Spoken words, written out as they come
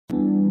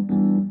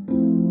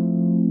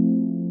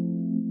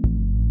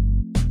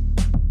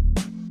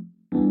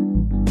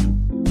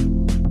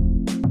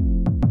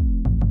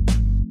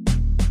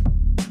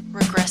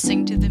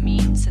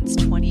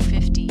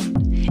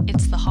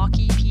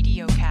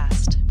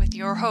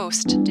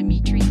host,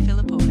 Dmitry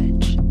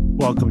Filipovich.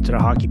 Welcome to the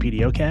Hockey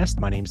PDOcast.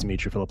 My name is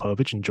Dmitry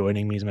Filipovich, and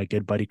joining me is my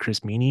good buddy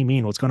Chris Meany.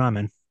 Mean, what's going on,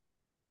 man?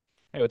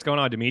 Hey, what's going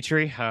on,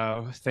 Dimitri?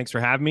 Thanks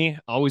for having me.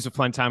 Always a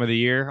fun time of the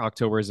year.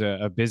 October is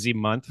a busy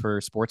month for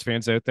sports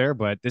fans out there,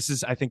 but this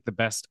is, I think, the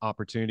best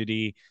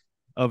opportunity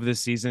of this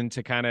season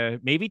to kind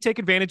of maybe take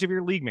advantage of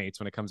your league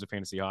mates when it comes to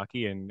fantasy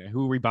hockey and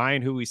who we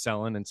buying, who we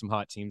selling, and some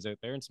hot teams out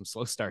there and some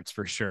slow starts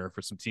for sure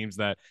for some teams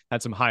that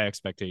had some high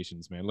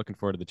expectations, man. Looking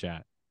forward to the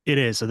chat. It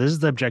is. So this is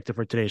the objective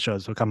for today's show.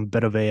 It's become a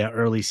bit of a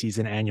early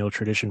season annual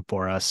tradition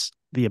for us.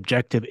 The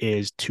objective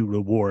is to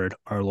reward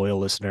our loyal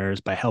listeners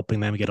by helping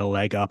them get a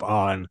leg up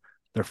on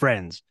their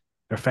friends,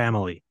 their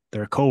family,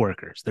 their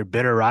coworkers, their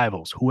bitter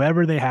rivals,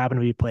 whoever they happen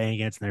to be playing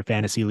against in their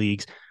fantasy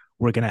leagues.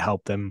 We're going to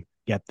help them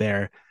get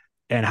there.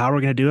 And how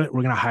we're going to do it,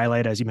 we're going to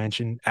highlight, as you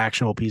mentioned,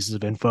 actionable pieces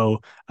of info,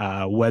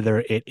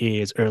 whether it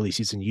is early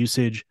season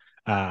usage,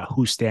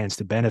 who stands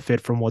to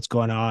benefit from what's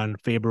going on,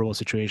 favorable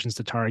situations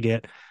to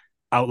target,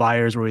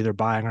 outliers we're either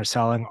buying or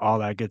selling, all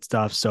that good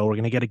stuff. So we're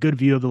going to get a good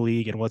view of the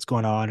league and what's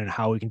going on and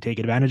how we can take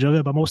advantage of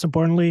it. But most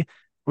importantly,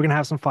 we're going to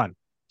have some fun.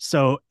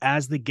 So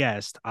as the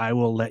guest, I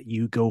will let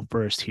you go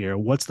first here.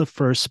 What's the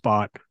first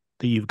spot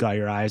that you've got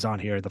your eyes on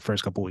here the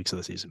first couple of weeks of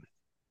the season?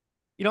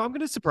 I'm going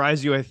to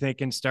surprise you, I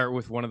think, and start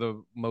with one of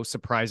the most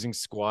surprising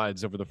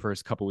squads over the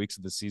first couple of weeks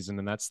of the season,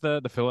 and that's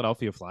the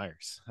Philadelphia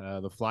Flyers.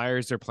 The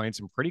Flyers are playing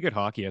some pretty good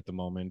hockey at the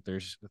moment.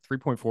 There's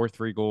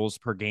 3.43 goals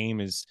per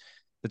game is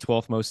the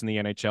 12th most in the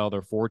NHL.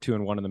 They're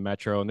 4-2-1 in the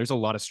Metro, and there's a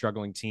lot of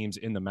struggling teams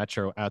in the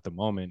Metro at the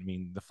moment. I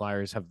mean, the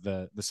Flyers have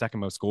the second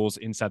most goals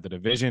inside the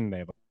division. They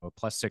have a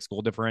 +6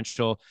 goal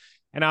differential,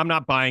 and I'm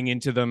not buying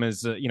into them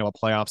as a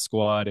playoff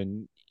squad,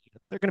 and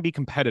they're going to be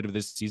competitive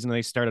this season.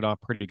 They started off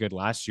pretty good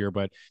last year,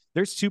 but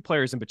there's two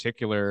players in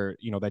particular,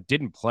 that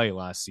didn't play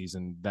last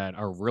season that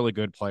are really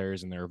good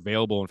players and they're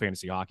available in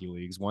fantasy hockey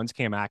leagues. One's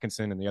Cam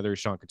Atkinson and the other is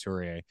Sean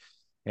Couturier.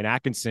 And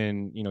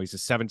Atkinson, he's a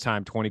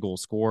 7-time 20-goal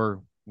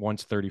scorer,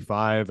 once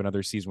 35,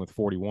 another season with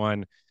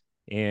 41,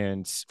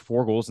 and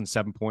 4 goals and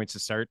 7 points to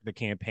start the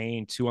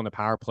campaign, 2 on the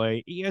power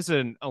play. He has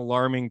an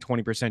alarming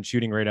 20%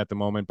 shooting rate at the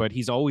moment, but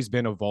he's always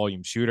been a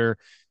volume shooter,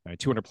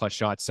 200 plus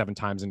shots 7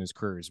 times in his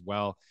career as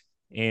well.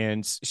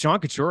 And Sean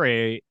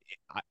Couturier,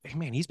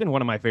 man, he's been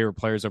one of my favorite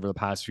players over the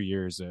past few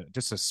years.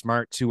 Just a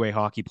smart two-way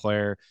hockey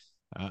player.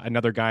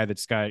 Another guy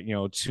that's got, 2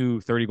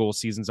 30-goal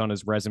seasons on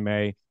his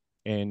resume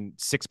and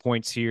 6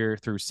 points here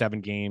through 7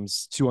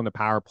 games, 2 on the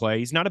power play.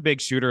 He's not a big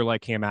shooter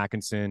like Cam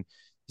Atkinson.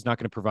 He's not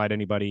going to provide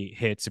anybody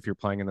hits if you're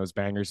playing in those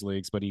bangers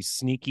leagues, but he's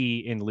sneaky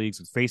in leagues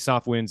with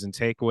faceoff wins and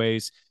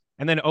takeaways.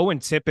 And then Owen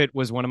Tippett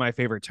was one of my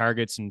favorite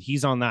targets, and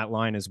he's on that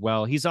line as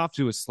well. He's off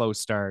to a slow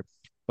start,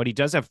 but he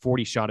does have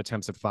 40 shot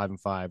attempts at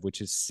 5-5,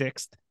 which is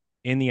 6th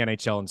in the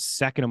NHL and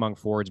 2nd among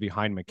forwards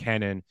behind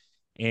McKinnon.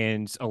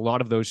 And a lot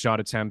of those shot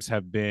attempts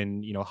have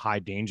been, high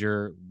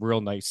danger,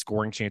 real nice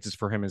scoring chances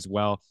for him as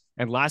well.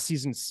 And last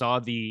season saw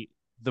the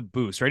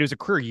boost, right? It was a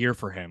career year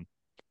for him.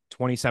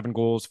 27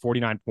 goals,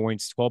 49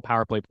 points, 12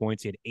 power play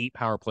points. He had 8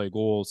 power play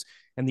goals,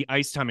 and the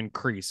ice time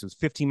increased. It was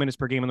 15 minutes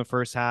per game in the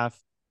first half,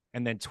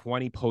 and then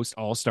 20 post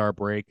All-Star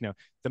break. Now,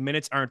 the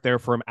minutes aren't there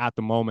for him at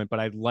the moment, but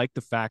I like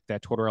the fact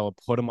that Tortorella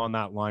put him on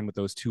that line with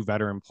those 2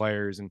 veteran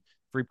players and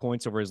 3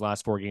 points over his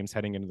last 4 games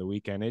heading into the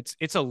weekend.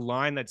 It's a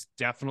line that's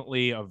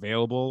definitely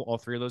available, all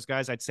 3 of those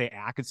guys. I'd say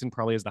Atkinson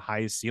probably has the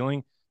highest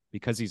ceiling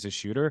because he's a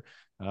shooter.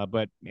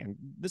 But, man,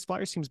 this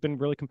Flyers team's been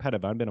really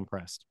competitive. I've been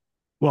impressed.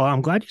 Well,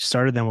 I'm glad you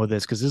started them with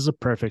this because this is a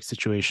perfect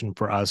situation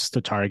for us to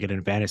target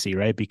in fantasy,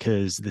 right?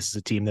 Because this is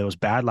a team that was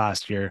bad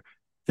last year,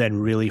 then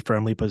really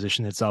firmly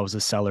positioned itself as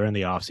a seller in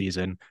the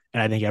offseason.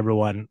 And I think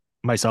everyone,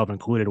 myself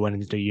included, went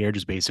into the year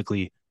just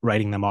basically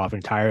writing them off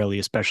entirely,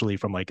 especially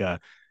from like a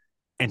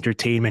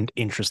entertainment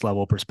interest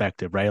level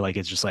perspective, right? Like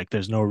it's just like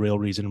there's no real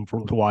reason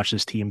to watch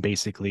this team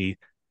basically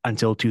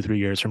until 2-3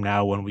 years from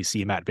now when we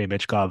see Matvei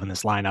Michkov in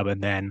this lineup,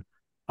 and then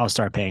I'll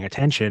start paying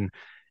attention.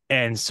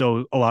 And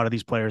so a lot of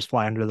these players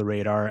fly under the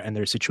radar, and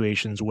there's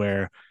situations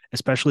where,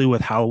 especially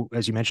with how,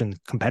 as you mentioned,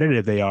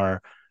 competitive they are,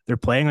 they're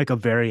playing like a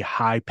very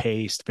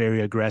high-paced,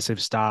 very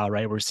aggressive style,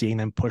 right? We're seeing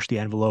them push the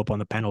envelope on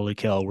the penalty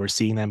kill. We're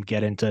seeing them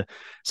get into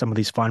some of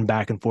these fun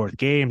back and forth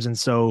games. And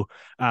so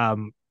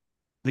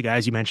the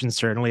guys you mentioned,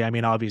 certainly, I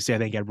mean, obviously, I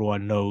think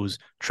everyone knows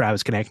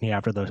Travis Konecny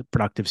after the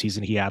productive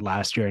season he had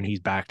last year, and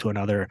he's back to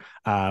another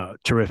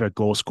terrific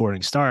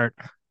goal-scoring start.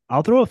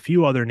 I'll throw a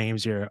few other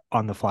names here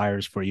on the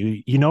Flyers for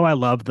you. I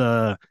love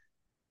the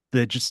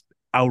just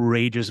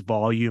outrageous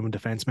volume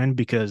defensemen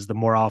because the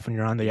more often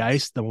you're on the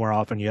ice, the more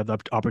often you have the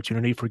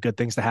opportunity for good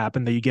things to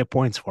happen that you get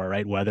points for,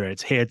 right? Whether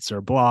it's hits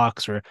or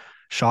blocks or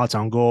shots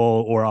on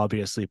goal or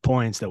obviously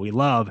points that we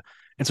love.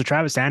 And so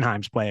Travis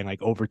Sanheim's playing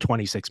like over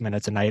 26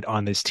 minutes a night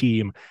on this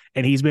team,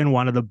 and he's been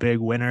one of the big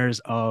winners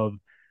of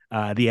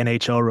the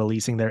NHL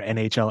releasing their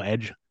NHL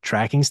Edge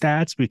tracking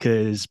stats,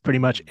 because pretty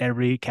much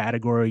every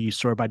category you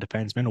sort by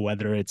defenseman,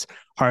 whether it's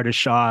hardest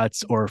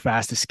shots or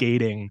fastest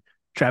skating,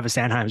 Travis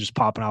Sanheim is just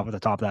popping off at the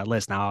top of that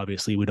list. Now,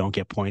 obviously, we don't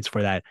get points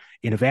for that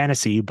in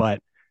fantasy, but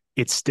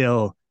it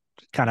still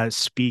kind of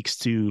speaks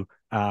to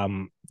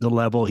the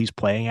level he's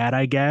playing at,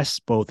 I guess,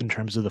 both in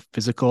terms of the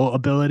physical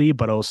ability,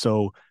 but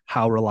also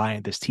how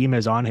reliant this team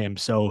is on him.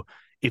 So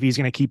if he's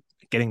going to keep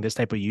getting this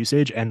type of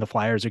usage and the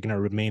Flyers are going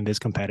to remain this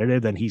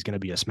competitive, then he's going to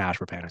be a smash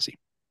for fantasy.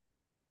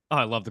 Oh,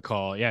 I love the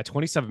call. Yeah,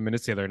 27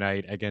 minutes the other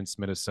night against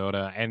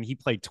Minnesota, and he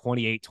played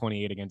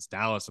 28 against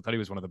Dallas. I thought he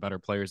was one of the better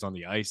players on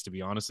the ice, to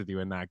be honest with you,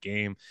 in that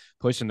game,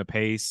 pushing the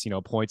pace,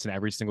 points in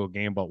every single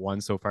game but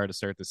one so far to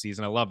start the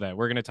season. I love that.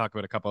 We're going to talk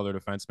about a couple other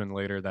defensemen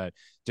later that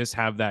just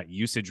have that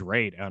usage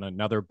rate on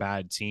another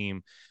bad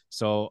team.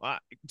 So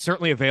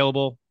certainly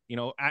available.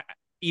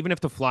 Even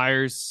if the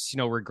Flyers,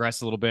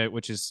 regress a little bit,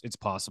 which is it's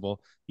possible.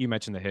 You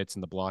mentioned the hits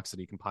and the blocks that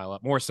he can pile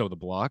up, more so the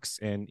blocks,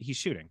 and he's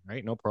shooting,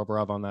 right? No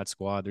Provorov on that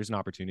squad. There's an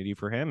opportunity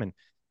for him, and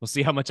we'll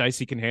see how much ice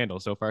he can handle.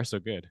 So far, so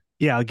good.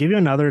 Yeah, I'll give you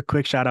another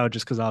quick shout out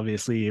just because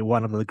obviously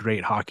one of the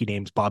great hockey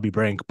names, Bobby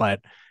Brink, but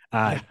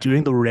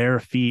doing the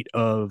rare feat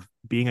of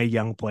being a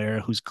young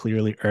player who's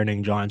clearly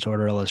earning John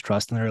Tortorella's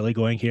trust in the early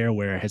going here,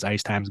 where his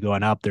ice time's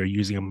going up. They're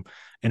using him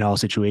in all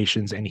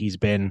situations, and he's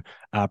been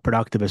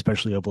productive,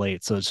 especially of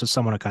late. So it's just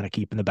someone to kind of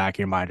keep in the back of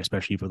your mind,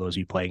 especially for those of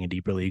you playing in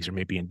deeper leagues or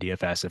maybe in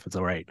DFS if it's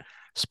the right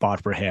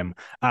spot for him.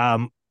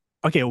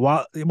 Okay,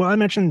 well I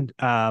mentioned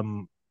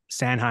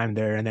Sanheim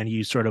there, and then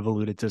you sort of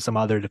alluded to some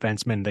other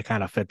defensemen that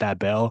kind of fit that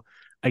bill.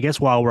 I guess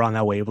while we're on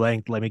that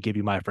wavelength, let me give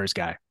you my first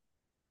guy,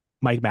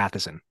 Mike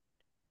Matheson.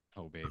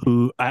 Oh, baby.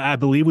 Who I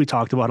believe we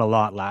talked about a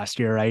lot last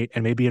year, right?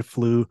 And maybe it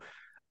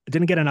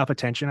didn't get enough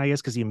attention, I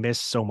guess, because he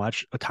missed so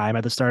much time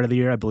at the start of the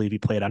year. I believe he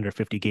played under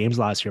 50 games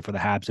last year for the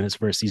Habs in his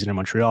first season in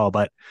Montreal,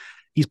 but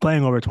he's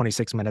playing over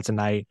 26 minutes a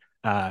night.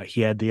 He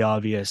had the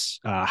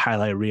obvious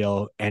highlight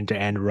reel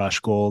end-to-end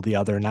rush goal the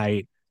other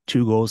night,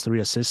 2 goals,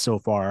 3 assists so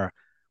far,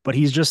 but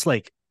he's just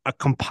like a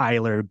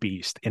compiler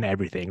beast in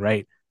everything,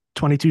 right?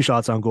 22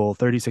 shots on goal,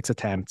 36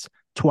 attempts,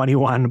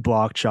 21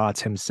 blocked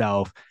shots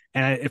himself.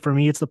 And for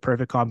me, it's the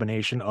perfect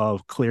combination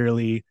of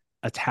clearly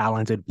a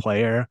talented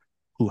player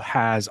who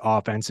has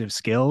offensive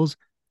skills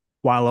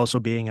while also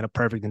being in a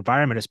perfect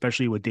environment,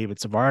 especially with David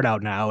Savard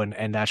out now.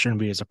 And that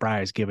shouldn't be a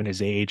surprise given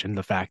his age and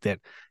the fact that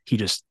he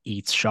just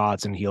eats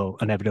shots and he'll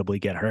inevitably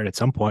get hurt at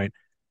some point.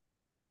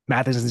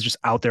 Matheson's just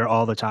out there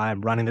all the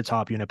time, running the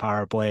top unit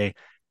power play.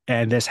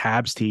 And this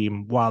Habs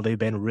team, while they've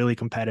been really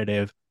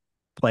competitive,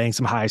 playing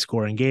some high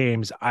scoring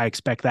games, I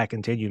expect that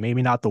continue.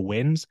 Maybe not the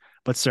wins,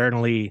 but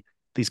certainly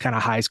these kind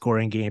of high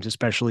scoring games,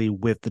 especially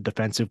with the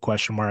defensive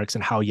question marks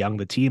and how young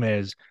the team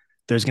is,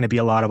 there's going to be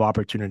a lot of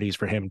opportunities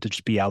for him to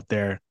just be out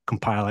there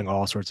compiling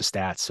all sorts of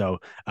stats. So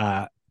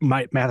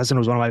Matheson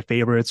was one of my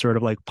favorite sort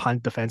of like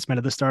punt defensemen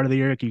at the start of the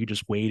year. You could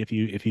just wait if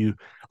you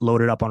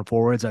loaded up on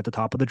forwards at the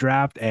top of the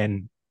draft,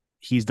 and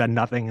he's done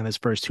nothing in his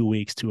first 2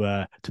 weeks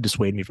to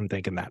dissuade me from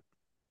thinking that.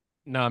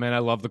 No, man, I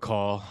love the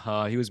call.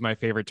 He was my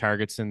favorite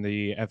targets in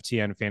the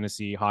FTN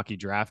fantasy hockey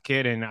draft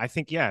kit. And I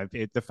think,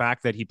 the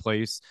fact that he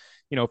plays,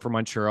 for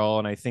Montreal,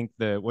 and I think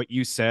what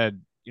you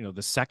said,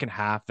 the second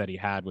half that he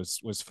had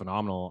was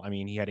phenomenal. I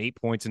mean, he had 8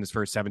 points in his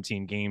first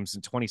 17 games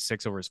and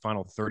 26 over his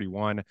final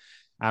 31,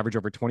 average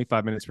over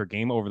 25 minutes per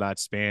game over that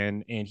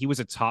span. And he was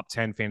a top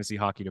 10 fantasy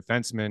hockey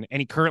defenseman. And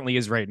he currently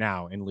is right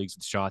now in leagues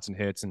with shots and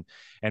hits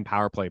and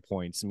power play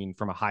points. I mean,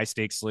 from a high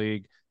stakes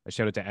league, a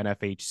shout out to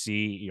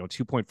NFHC,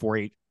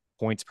 2.48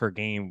 points per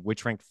game,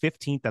 which ranked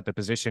 15th at the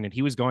position. And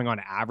he was going on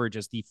average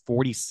as the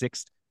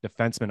 46th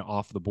defenseman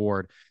off the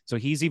board. So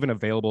he's even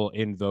available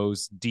in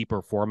those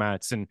deeper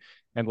formats.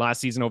 And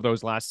last season, over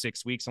those last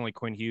 6 weeks, only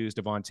Quinn Hughes,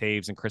 Devon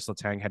Taves, and Chris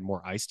Letang had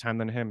more ice time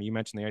than him. You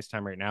mentioned the ice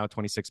time right now,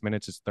 26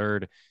 minutes is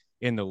third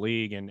in the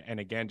league. And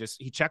again,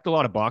 just he checked a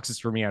lot of boxes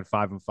for me at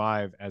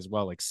 5-5 as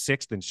well, like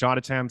 6th in shot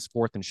attempts,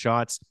 4th in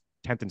shots,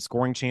 10th in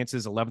scoring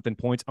chances, 11th in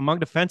points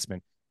among defensemen.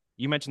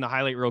 You mentioned the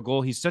highlight reel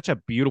goal. He's such a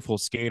beautiful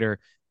skater.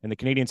 And the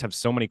Canadians have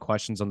so many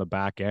questions on the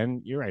back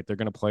end. You're right. They're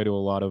going to play to a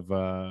lot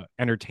of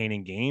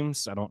entertaining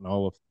games. I don't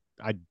know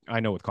if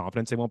I know with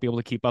confidence they won't be able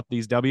to keep up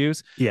these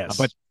W's. Yes.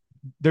 But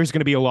there's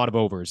going to be a lot of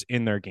overs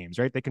in their games,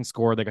 right? They can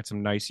score. They got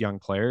some nice young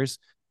players.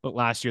 But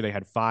last year they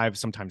had 5,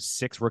 sometimes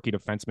 6 rookie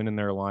defensemen in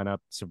their lineup.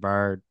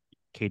 Savard,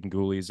 Caden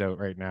Gooley is out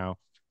right now.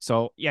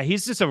 So yeah,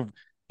 he's just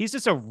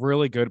a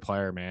really good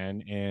player,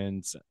 man.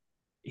 And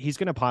he's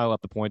going to pile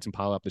up the points and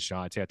pile up the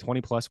shots. Yeah,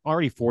 20 plus,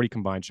 already 40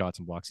 combined shots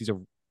and blocks. He's a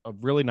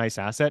really nice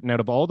asset. And out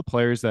of all the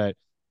players that,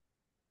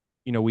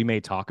 we may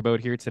talk about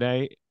here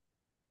today,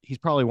 he's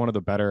probably one of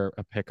the better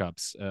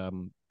pickups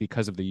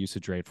because of the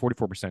usage rate.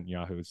 44% in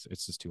Yahoo.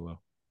 It's just too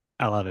low.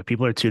 I love it.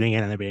 People are tuning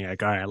in and they're being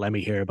like, all right, let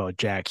me hear about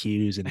Jack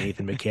Hughes and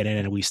Nathan McKinnon.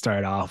 And we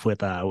start off with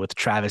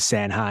Travis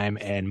Sanheim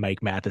and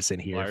Mike Matheson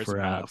here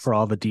for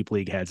all the deep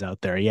league heads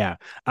out there. Yeah.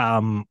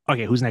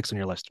 Okay. Who's next on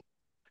your list?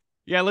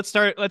 Yeah, let's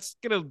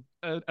get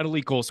an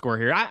elite goal scorer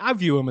here. I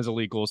view him as a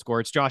elite goal scorer.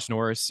 It's Josh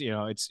Norris.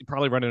 It's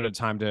probably running out of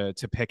time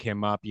to pick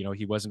him up.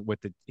 He was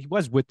with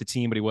the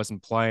team, but he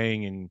wasn't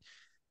playing, and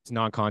it's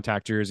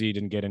non-contact jersey.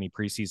 Didn't get any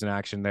preseason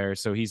action there,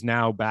 so he's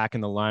now back in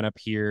the lineup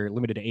here.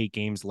 Limited to 8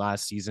 games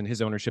last season.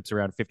 His ownership's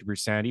around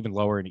 50%, even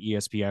lower in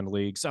ESPN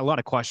leagues. A lot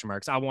of question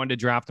marks. I wanted to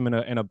draft him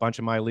in a bunch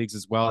of my leagues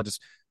as well. I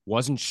just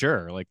wasn't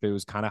sure. Like there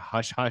was kind of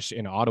hush hush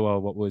in Ottawa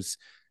what was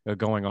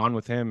going on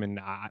with him, and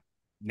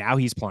now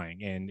he's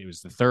playing. And it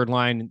was the third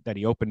line that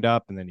he opened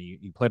up, and then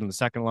he played on the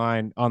second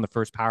line on the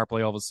first power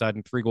play. All of a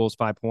sudden, 3 goals,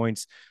 5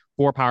 points,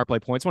 4 power play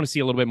points. I want to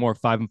see a little bit more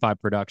 5-on-5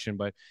 production,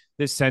 but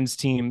this Sens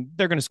team,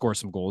 they're going to score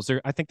some goals.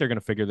 I think they're going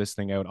to figure this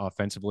thing out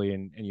offensively,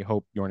 and you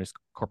hope Joonas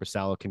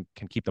Korpisalo can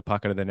keep the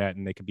puck out of the net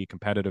and they can be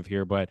competitive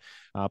here. But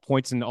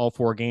points in all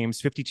 4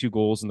 games, 52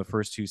 goals in the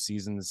first 2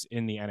 seasons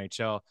in the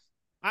NHL.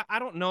 I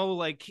don't know,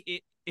 like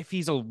if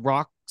he's a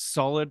rock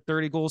solid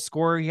 30-goal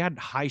scorer. He had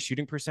high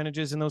shooting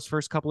percentages in those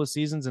first couple of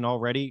seasons, and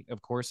already,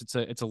 of course,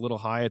 it's a little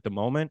high at the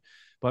moment.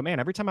 But man,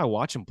 every time I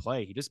watch him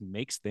play, he just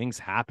makes things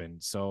happen.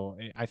 So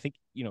I think,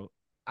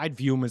 I'd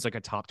view him as like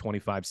a top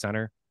 25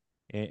 center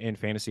in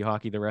fantasy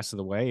hockey the rest of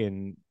the way.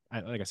 And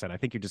like I said, I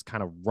think you're just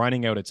kind of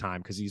running out of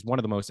time because he's one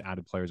of the most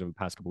added players over the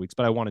past couple of weeks.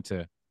 But I wanted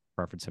to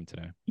reference him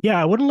today.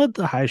 Yeah, I wouldn't let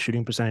the high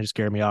shooting percentage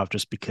scare me off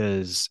just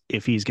because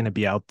if he's going to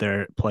be out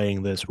there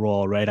playing this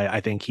role, right,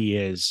 I think he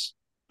is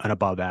an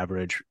above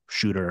average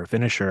shooter or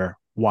finisher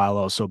while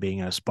also being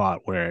in a spot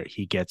where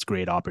he gets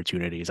great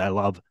opportunities. I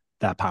love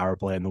that power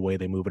play and the way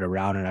they move it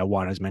around, and I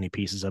want as many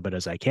pieces of it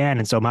as I can.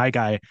 And so my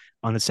guy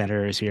on the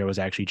centers here was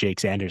actually Jake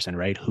Sanderson,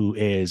 right, who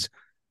is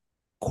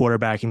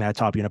quarterbacking that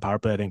top unit power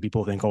play. I think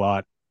people think a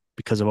lot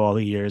because of all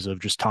the years of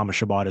just Thomas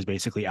Chabot is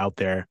basically out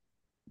there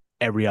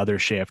every other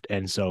shift.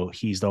 And so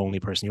he's the only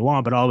person you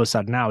want. But all of a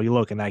sudden now you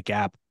look and that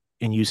gap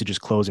in usage is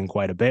closing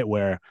quite a bit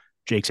where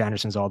Jake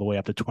Sanderson's all the way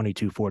up to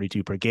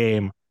 22-42 per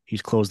game.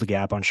 He's closed the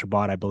gap on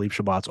Chabot. I believe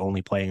Chabot's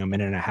only playing a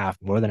minute and a half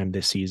more than him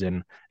this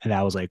season. And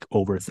that was like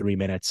over 3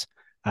 minutes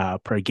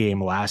per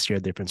game last year,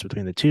 the difference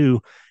between the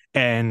two.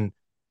 And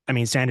I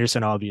mean,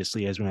 Sanderson,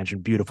 obviously, as we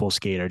mentioned, beautiful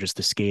skater. Just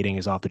the skating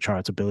is off the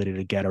charts, ability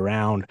to get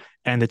around.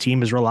 And the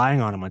team is relying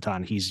on him a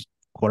ton. He's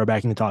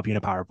quarterbacking the top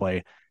unit power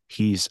play.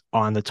 He's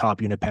on the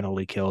top unit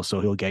penalty kill,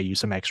 so he'll get you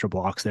some extra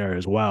blocks there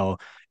as well.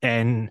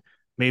 And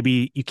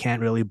maybe you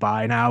can't really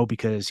buy now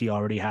because he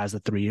already has the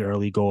 3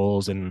 early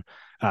goals. And,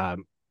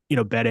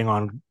 betting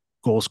on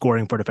goal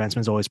scoring for defensemen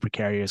is always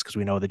precarious because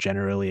we know that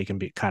generally it can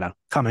be kind of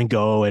come and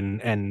go,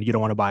 and you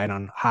don't want to buy it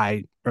on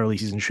high early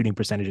season shooting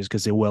percentages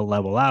because it will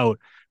level out.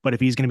 But if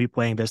he's going to be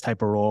playing this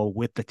type of role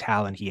with the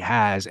talent he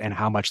has and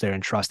how much they're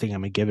entrusting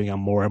him and giving him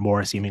more and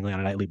more seemingly on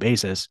a nightly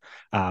basis,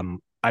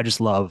 I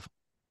just love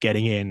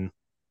getting in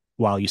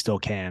while you still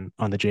can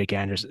on the Jake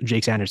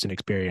Sanderson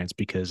experience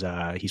because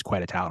he's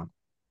quite a talent.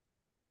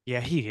 Yeah,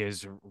 he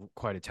is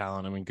quite a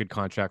talent. I mean, good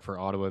contract for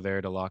Ottawa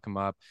there to lock him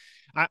up.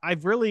 I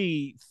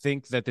really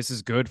think that this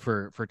is good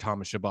for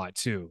Thomas Chabot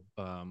too.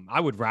 I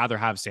would rather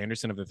have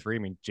Sanderson of the 3. I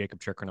mean, Jacob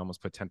Chikrin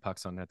almost put 10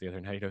 pucks on that the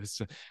other night. It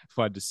was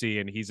fun to see,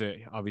 and he's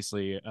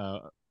obviously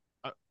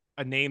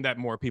a name that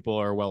more people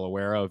are well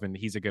aware of, and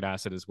he's a good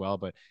asset as well.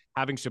 But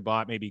having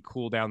Chabot maybe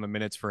cool down the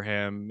minutes for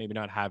him, maybe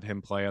not have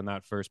him play on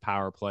that first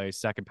power play,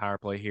 second power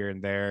play here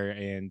and there,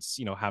 and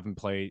have him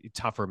play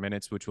tougher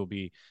minutes, which will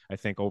be, I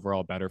think,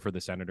 overall better for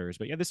the Senators.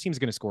 But yeah, this team's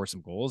going to score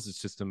some goals.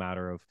 It's just a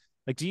matter of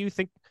like, do you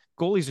think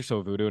goalies are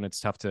so voodoo and it's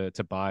tough to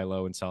buy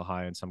low and sell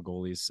high on some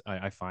goalies?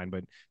 I find,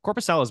 but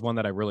Korpisalo is one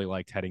that I really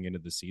liked heading into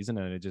the season,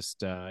 and it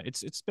just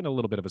it's been a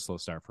little bit of a slow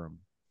start for him.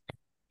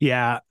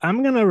 Yeah,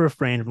 I'm gonna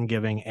refrain from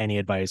giving any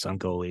advice on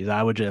goalies.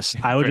 I would just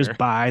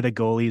buy the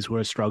goalies who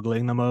are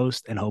struggling the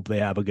most and hope they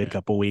have a good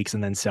couple weeks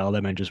and then sell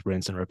them and just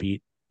rinse and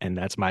repeat. And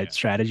that's my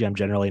strategy. I'm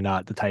generally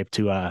not the type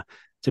to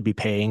be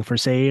paying for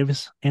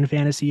saves in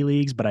fantasy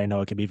leagues, but I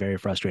know it can be very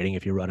frustrating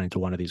if you run into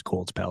one of these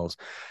cold spells.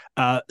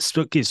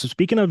 So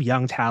speaking of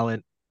young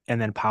talent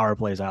and then power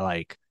plays I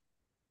like,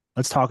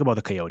 let's talk about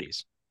the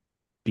Coyotes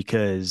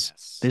because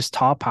this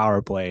top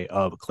power play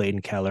of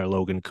Clayton Keller,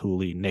 Logan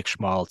Cooley, Nick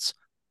Schmaltz,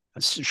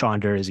 Sean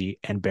Durzi,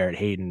 and Barrett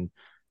Hayton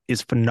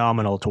is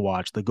phenomenal to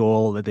watch. The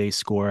goal that they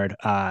scored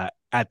at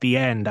the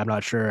end, I'm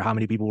not sure how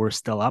many people were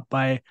still up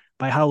by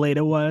how late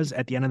it was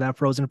at the end of that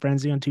frozen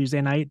frenzy on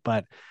Tuesday night,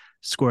 but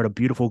scored a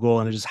beautiful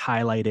goal, and it just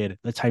highlighted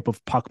the type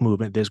of puck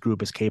movement this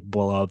group is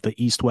capable of. The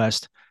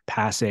east-west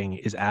passing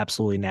is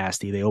absolutely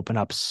nasty. They open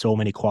up so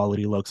many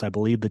quality looks. I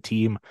believe the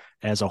team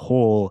as a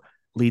whole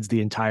leads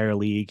the entire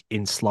league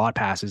in slot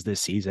passes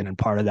this season, and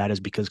part of that is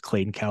because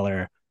Clayton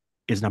Keller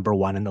is number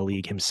 1 in the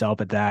league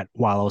himself at that,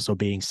 while also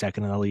being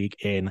second in the league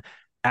in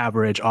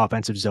average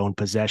offensive zone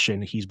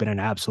possession. He's been an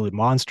absolute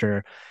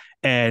monster,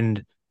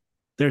 and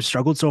they've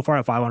struggled so far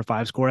at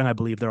 5-on-5 scoring. I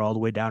believe they're all the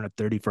way down at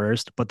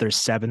 31st, but they're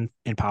 7th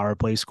in power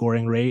play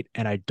scoring rate.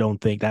 And I don't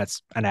think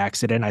that's an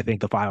accident. I think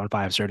the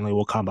 5-on-5 certainly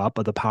will come up,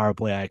 but the power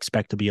play I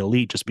expect to be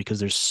elite just because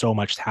there's so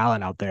much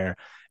talent out there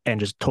and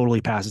just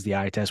totally passes the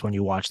eye test when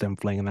you watch them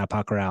flinging that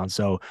puck around.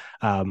 So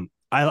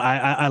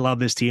I love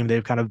this team.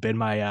 They've kind of been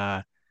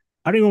my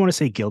I don't even want to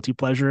say guilty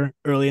pleasure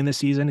early in the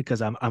season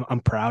because I'm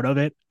proud of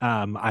it.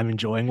 I'm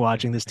enjoying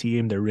watching this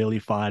team. They're really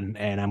fun,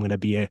 and I'm going to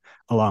be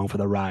along for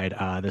the ride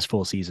this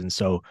full season.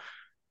 So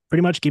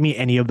pretty much give me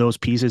any of those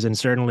pieces, and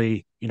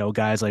certainly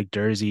guys like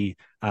Durzi,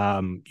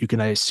 you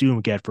can, I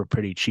assume, get for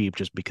pretty cheap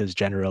just because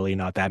generally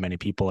not that many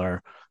people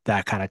are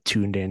that kind of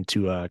tuned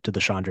into to the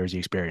Sean Durzi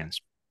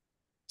experience.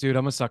 Dude,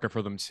 I'm a sucker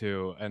for them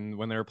too. And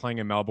when they were playing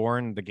in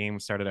Melbourne, the game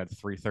started at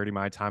 3:30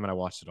 my time, and I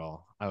watched it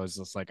all. I was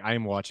just like, I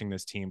am watching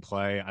this team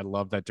play. I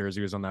love that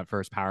Jersey was on that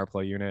first power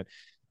play unit.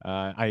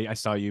 I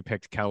saw you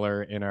picked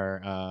Keller in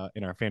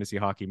our fantasy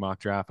hockey mock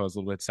draft. I was a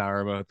little bit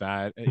sour about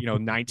that.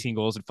 19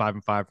 goals at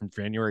 5-5 from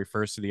January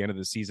 1st to the end of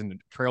the season,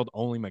 trailed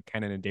only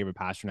McKinnon and David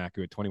Pastrnak,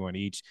 who had 21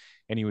 each,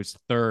 and he was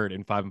third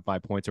in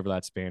 5-5 points over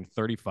that span,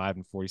 35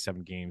 and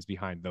 47 games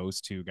behind those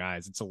two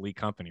guys. It's elite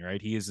company,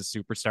 right? He is a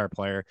superstar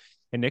player.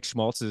 And Nick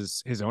Schmaltz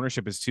his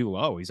ownership is too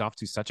low. He's off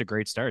to such a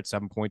great start,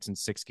 7 points in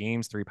 6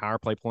 games, 3 power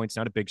play points.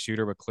 Not a big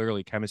shooter, but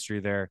clearly chemistry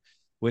there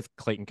with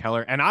Clayton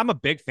Keller. And I'm a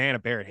big fan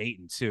of Barrett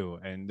Hayton too.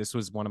 And this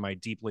was one of my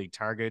deep league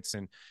targets.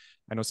 And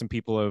I know some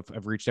people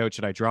have reached out.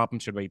 Should I drop him?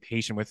 Should I be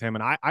patient with him?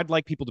 And I'd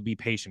like people to be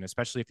patient,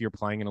 especially if you're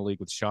playing in a league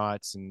with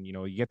shots and,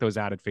 you get those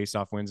added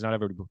faceoff wins. Not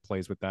everybody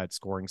plays with that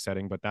scoring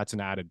setting, but that's an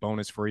added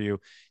bonus for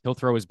you. He'll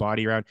throw his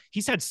body around.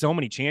 He's had so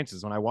many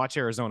chances. When I watch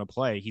Arizona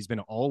play, he's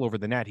been all over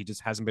the net. He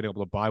just hasn't been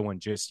able to buy one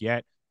just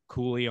yet.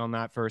 Cooley on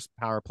that first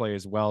power play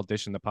as well,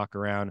 dishing the puck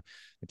around.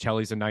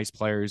 Chelly's a nice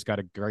player who's got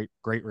a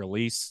great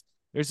release.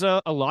 There's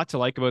a lot to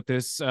like about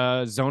this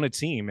Zona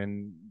team,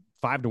 and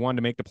 5-1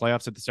 to make the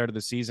playoffs at the start of the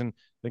season.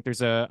 I think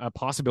there's a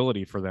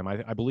possibility for them.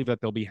 I believe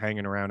that they'll be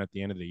hanging around at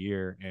the end of the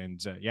year.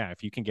 And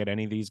if you can get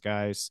any of these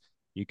guys,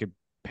 you could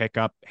pick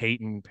up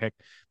Hayton,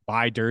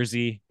 buy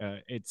Jersey.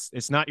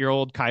 It's not your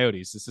old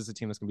Coyotes. This is a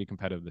team that's going to be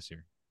competitive this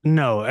year.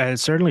 No, and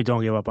certainly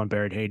don't give up on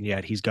Barrett Hayton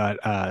yet. He's got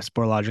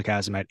Sportlogic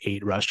has him at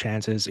 8 rush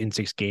chances in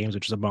 6 games,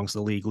 which is amongst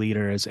the league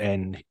leaders.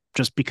 And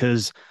just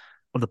because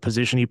of the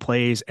position he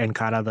plays and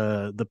kind of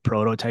the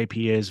prototype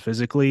he is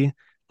physically,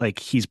 like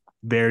he's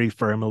very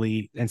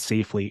firmly and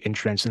safely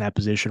entrenched in that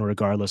position,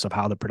 regardless of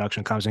how the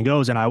production comes and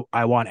goes. And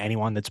I want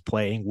anyone that's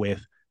playing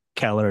with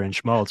Keller and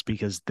Schmaltz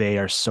because they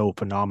are so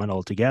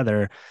phenomenal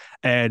together.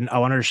 And I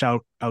wanted to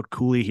shout out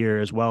Cooley here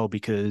as well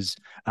because,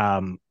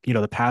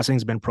 the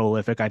passing's been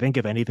prolific. I think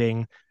if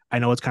anything, I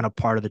know it's kind of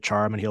part of the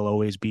charm and he'll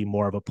always be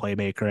more of a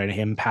playmaker, and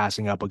him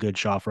passing up a good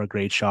shot for a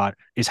great shot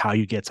is how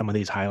you get some of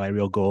these highlight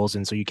reel goals.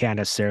 And so you can't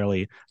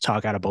necessarily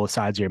talk out of both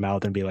sides of your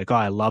mouth and be like, oh,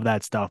 I love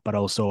that stuff, but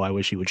also I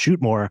wish he would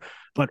shoot more.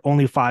 But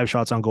only 5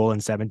 shots on goal in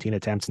 17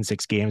 attempts in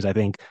 6 games. I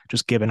think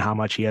just given how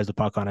much he has the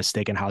puck on his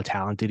stick and how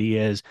talented he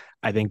is,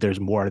 I think there's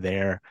more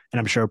there. And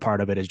I'm sure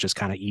part of it is just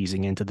kind of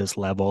easing into this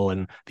level.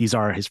 And these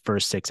are his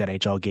first 6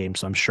 NHL games.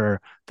 So I'm sure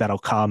that'll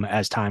come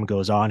as time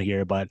goes on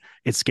here. But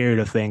it's scary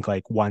to think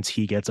like once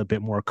he gets a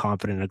bit more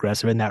confident and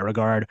aggressive in that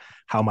regard,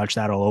 how much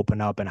that'll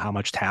open up and how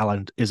much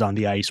talent is on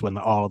the ice when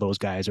all of those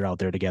guys are out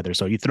there together.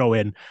 So you throw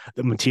in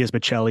the Matias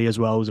Bocelli as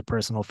well, who's a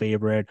personal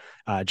favorite,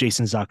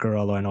 Jason Zucker,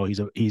 although I know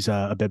he's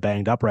a bit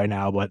banged up right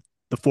now, but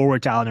the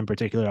forward talent in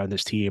particular on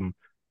this team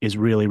is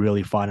really,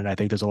 really fun. And I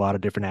think there's a lot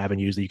of different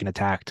avenues that you can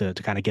attack to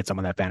kind of get some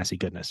of that fantasy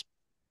goodness.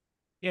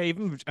 Yeah,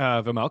 even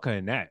Vejmelka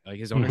in net, like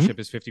his ownership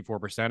is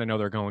 54%. I know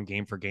they're going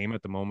game for game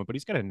at the moment, but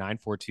he's got a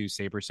 9.42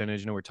 save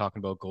percentage. We're talking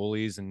about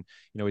goalies, and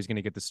he's going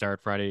to get the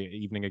start Friday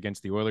evening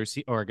against the Oilers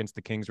or against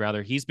the Kings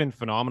rather. He's been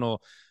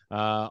phenomenal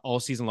all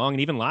season long,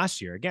 and even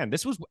last year. Again,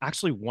 this was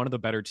actually one of the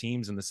better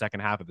teams in the second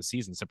half of the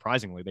season.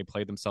 Surprisingly, they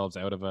played themselves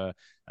out of a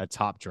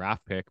top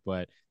draft pick,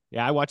 but.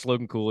 Yeah, I watched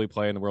Logan Cooley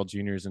play in the World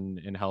Juniors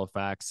in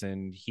Halifax,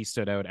 and he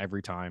stood out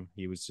every time.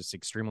 He was just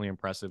extremely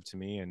impressive to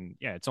me. And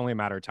yeah, it's only a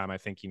matter of time. I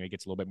think, he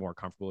gets a little bit more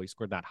comfortable. He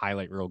scored that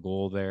highlight reel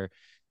goal there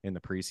in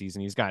the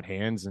preseason. He's got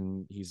hands,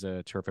 and he's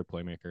a terrific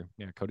playmaker.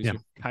 Yeah, Cody's a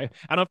guy.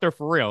 I don't know if they're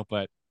for real,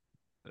 but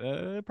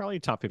probably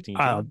top 15.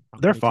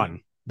 They're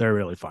fun. They're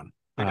really fun.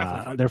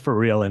 They're for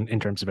real in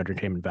terms of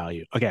entertainment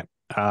value. Okay,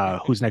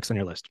 who's next on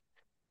your list?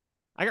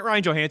 I got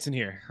Ryan Johansson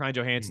here. Ryan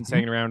Johansson's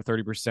hanging around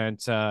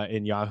 30%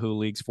 in Yahoo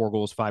leagues, 4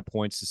 goals, 5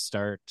 points to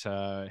start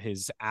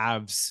his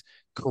Avs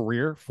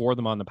career for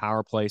them on the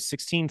power play,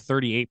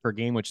 16.38 per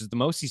game, which is the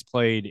most he's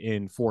played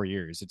in 4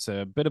 years. It's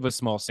a bit of a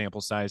small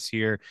sample size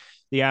here.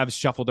 The Avs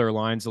shuffled their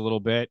lines a little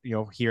bit,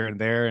 here and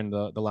there. And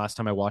the last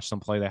time I watched them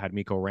play, they had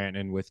Mikko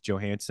Rantanen with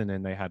Johansson,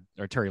 and they had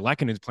Terry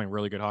Lehkonen is playing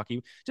really good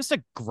hockey. Just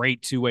a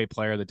great two-way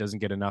player that doesn't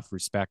get enough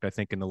respect, I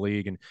think, in the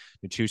league. And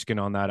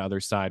Nichushkin on that other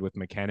side with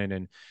McKinnon,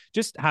 and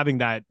just having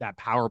that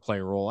power play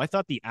role. I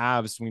thought the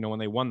Avs, when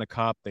they won the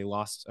cup, they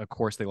lost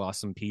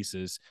some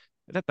pieces.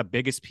 I thought the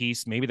biggest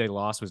piece maybe they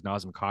lost was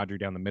Nazem Kadri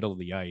down the middle of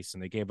the ice,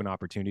 and they gave an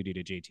opportunity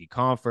to JT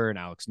Compher and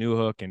Alex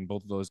Newhook, and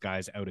both of those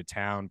guys out of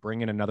town.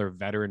 Bring in another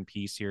veteran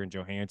piece here in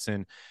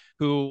Johansson,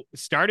 who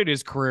started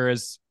his career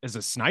as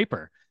a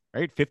sniper,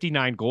 right?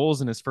 59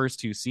 goals in his first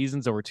 2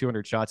 seasons, over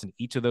 200 shots in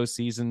each of those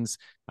seasons,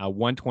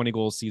 120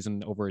 goal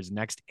season over his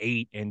next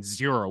 8, and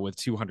 0 with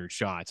 200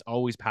 shots,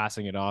 always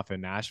passing it off in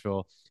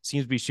Nashville.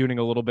 Seems to be shooting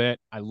a little bit.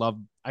 I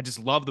just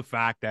love the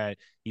fact that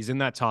he's in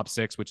that top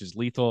 6, which is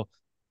lethal.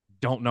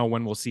 Don't know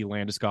when we'll see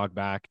Landeskog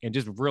back, and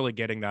just really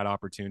getting that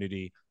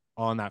opportunity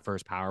on that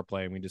first power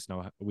play. And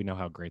we know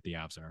how great the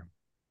Avs are.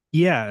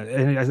 Yeah,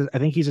 and I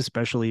think he's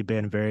especially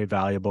been very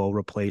valuable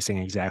replacing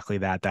exactly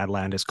that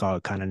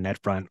Landeskog kind of net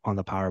front on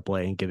the power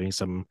play and giving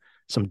some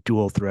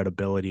dual threat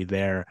ability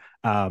there.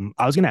 I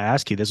was going to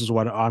ask you, this is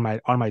what on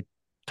my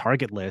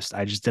target list.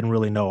 I just didn't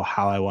really know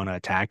how I want to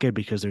attack it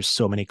because there's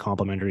so many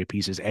complementary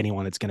pieces.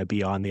 Anyone that's going to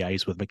be on the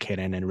ice with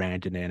McKinnon and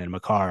Rantanen and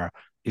Makar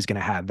is going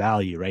to have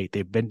value, right?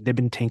 They've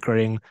been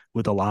tinkering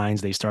with the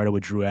lines. They started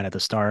with Drouin at the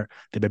start.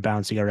 They've been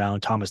bouncing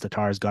around. Thomas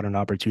Tatar's got an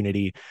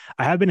opportunity.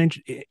 I have been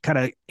kind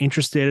of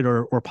interested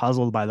or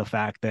puzzled by the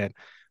fact that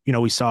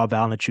we saw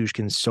Val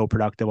Nichushkin so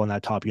productive on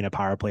that top unit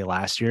power play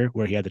last year,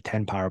 where he had the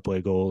 10 power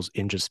play goals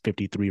in just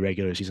 53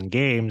 regular season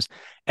games.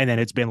 And then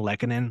it's been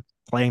Lehkonen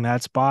playing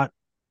that spot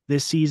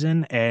this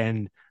season.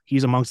 And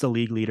he's amongst the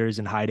league leaders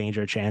in high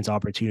danger chance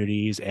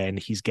opportunities. And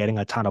he's getting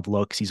a ton of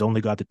looks. He's only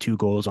got the 2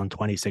 goals on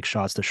 26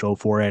 shots to show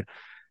for it.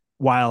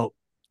 While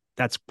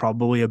that's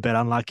probably a bit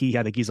unlucky,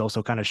 I think he's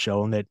also kind of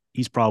shown that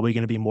he's probably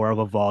going to be more of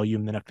a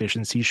volume than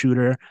efficiency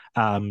shooter.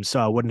 So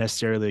I wouldn't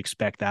necessarily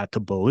expect that to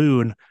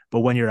balloon.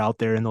 But when you're out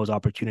there in those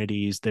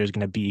opportunities, there's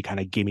going to be kind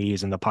of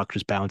gimmies and the puck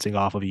just bouncing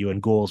off of you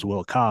and goals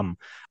will come.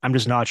 I'm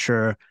just not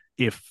sure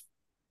if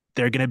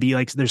they're going to be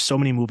like, there's so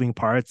many moving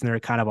parts and they're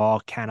kind of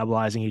all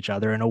cannibalizing each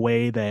other in a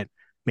way that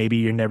maybe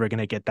you're never going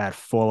to get that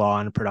full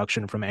on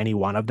production from any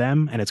one of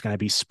them. And it's going to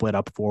be split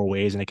up 4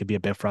 ways and it could be a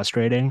bit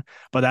frustrating.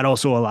 But that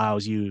also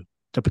allows you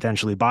to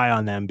potentially buy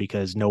on them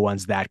because no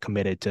one's that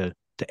committed to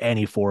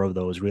any 4 of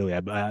those really.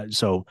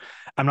 So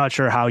I'm not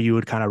sure how you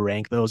would kind of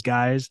rank those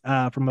guys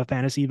from a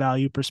fantasy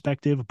value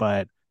perspective,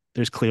 but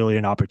there's clearly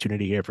an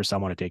opportunity here for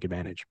someone to take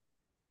advantage.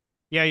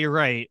 Yeah, you're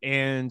right.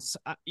 And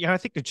I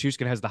think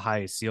Nichushkin has the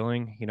highest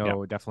ceiling, Yeah.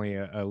 definitely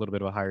a little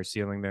bit of a higher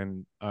ceiling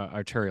than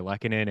Arturi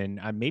Lehkonen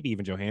and maybe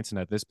even Johansson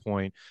at this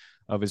point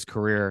of his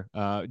career.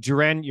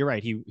 Duran, you're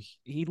right.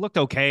 He looked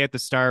okay at the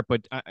start,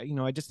 but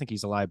I just think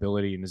he's a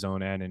liability in his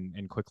own end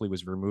and quickly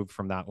was removed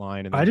from that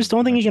line. And I then just don't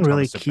you think he can mentioned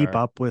really Thomas keep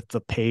Tatar. up with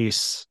the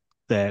pace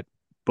that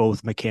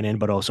both McKinnon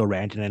but also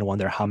Rantanen, when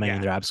they're humming Yeah.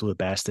 their absolute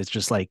best. It's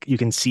just like you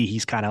can see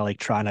he's kind of like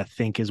trying to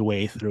think his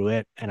way through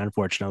it, and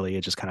unfortunately,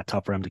 it's just kind of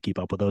tough for him to keep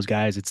up with those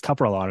guys. It's tough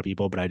for a lot of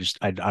people, but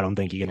I don't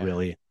think he can Yeah.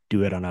 really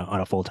do it on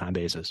a full time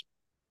basis.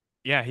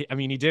 Yeah,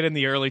 he did in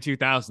the early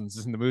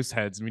 2000s in the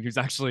Mooseheads. He was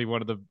actually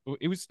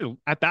it was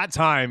at that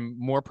time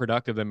more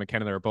productive than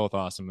McKenna. They were both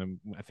awesome. And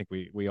I think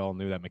we all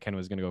knew that McKenna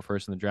was going to go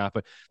first in the draft.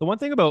 But the one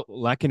thing about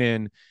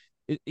Lehkonen,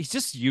 he's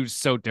just used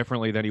so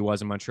differently than he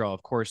was in Montreal.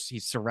 Of course,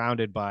 he's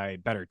surrounded by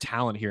better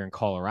talent here in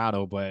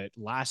Colorado, but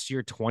last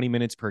year, 20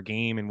 minutes per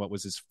game in what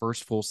was his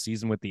first full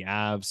season with the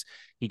Avs,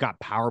 he got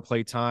power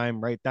play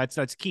time, right?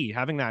 That's key.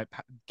 Having that,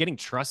 getting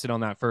trusted on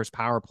that first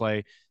power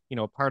play.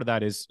 Part of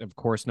that is, of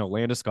course, no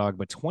Landeskog,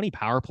 but 20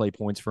 power play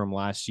points for him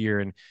last year.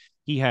 And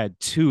he had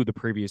 2 the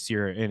previous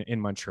year in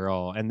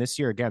Montreal. And this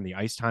year, again, the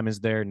ice time is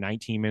there,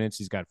 19 minutes.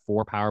 He's got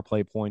 4 power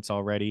play points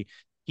already.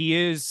 He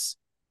is,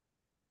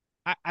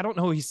 I don't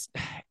know.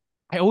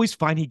 I always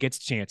find he gets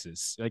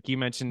chances. Like you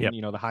mentioned, Yep.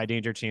 the high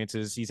danger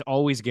chances. He's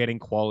always getting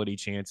quality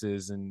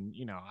chances. And,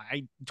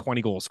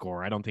 20 goal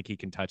scorer. I don't think he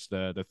can touch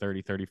the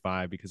 30,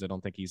 35 because I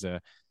don't think he's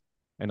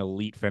an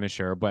elite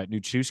finisher, but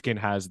Nichushkin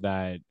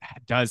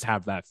does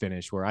have that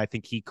finish where I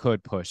think he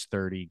could push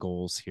 30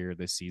 goals here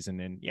this season.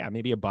 And yeah,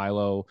 maybe a buy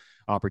low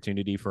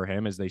opportunity for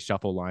him as they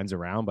shuffle lines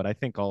around. But I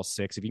think all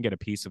 6, if you can get a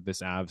piece of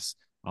this Avs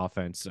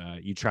offense,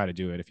 you try to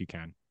do it if you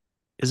can.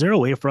 Is there a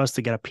way for us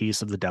to get a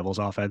piece of the Devils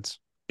offense?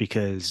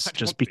 Because I just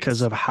don't think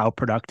because of so. how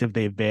productive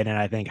they've been, and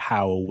I think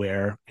how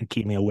aware and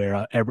keep me aware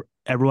of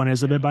everyone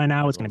is a bit Yeah, by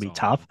now, it's going to everyone's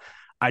be all tough. in.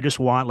 I just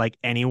want like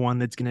anyone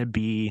that's going to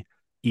be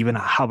even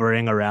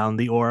hovering around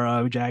the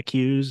aura of Jack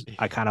Hughes.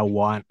 I kind of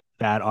want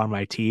that on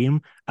my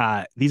team.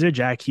 These are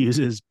Jack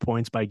Hughes's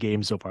points by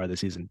game so far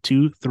this season: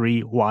 2,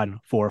 3, 1,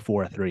 4,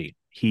 4, 3.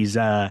 He's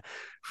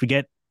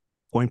forget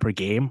point per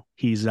game.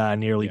 He's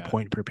nearly Yeah.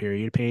 point per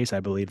period pace. I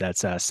believe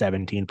that's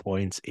 17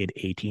 points in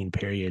 18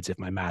 periods, if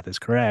my math is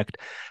correct.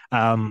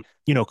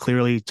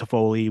 Clearly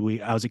Toffoli,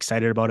 I was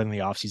excited about him in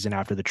the offseason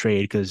after the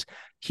trade because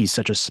he's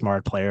such a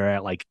smart player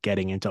at like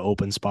getting into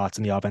open spots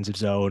in the offensive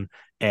zone.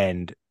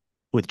 And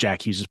with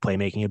Jack Hughes'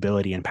 playmaking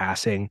ability and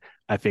passing,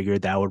 I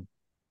figured that would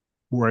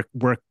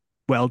work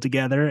well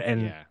together.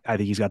 And Yeah. I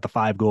think he's got the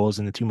 5 goals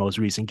in the 2 most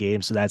recent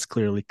games. So that's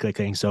clearly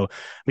clicking. So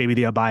maybe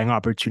the buying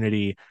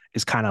opportunity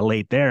is kind of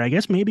late there. I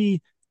guess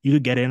maybe you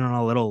could get in on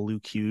a little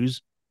Luke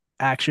Hughes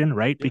action,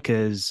 right? Yeah.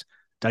 Because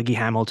Dougie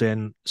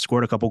Hamilton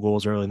scored a couple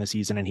goals early in the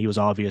season and he was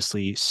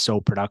obviously so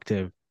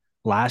productive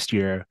last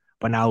year.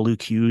 But now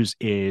Luke Hughes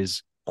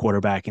is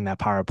quarterbacking that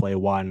power play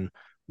one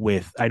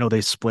with, I know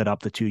they split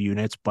up the 2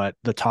 units, but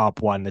the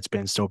top one that's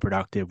been so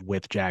productive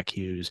with Jack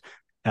Hughes,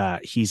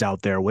 he's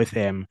out there with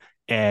him.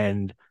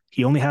 And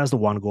he only has the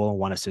 1 goal and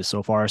 1 assist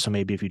so far. So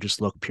maybe if you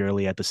just look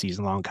purely at the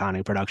season long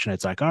counting production,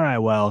 it's like, all right,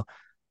 well,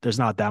 there's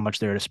not that much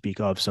there to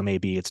speak of. So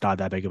maybe it's not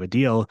that big of a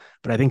deal.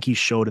 But I think he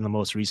showed in the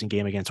most recent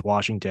game against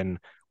Washington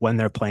when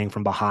they're playing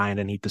from behind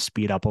and need to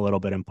speed up a little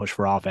bit and push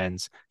for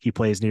offense. He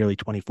plays nearly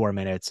 24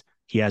 minutes.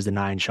 He has the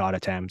 9 shot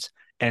attempts.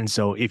 And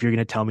so if you're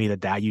going to tell me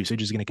that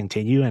usage is going to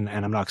continue, and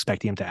I'm not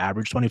expecting him to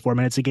average 24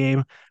 minutes a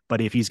game, but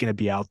if he's going to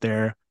be out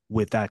there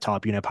with that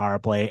top unit power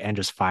play and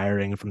just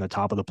firing from the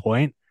top of the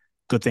point,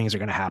 good things are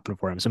going to happen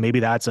for him. So maybe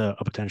that's a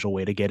potential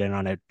way to get in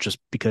on it, just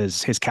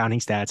because his counting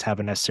stats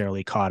haven't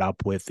necessarily caught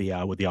up with the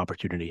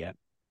opportunity yet.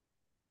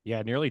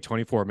 Yeah, nearly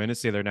 24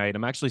 minutes the other night.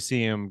 I'm actually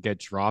seeing him get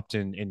dropped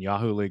in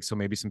Yahoo League, so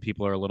maybe some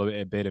people are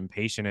a bit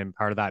impatient, and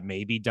part of that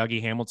may be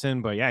Dougie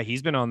Hamilton. But yeah,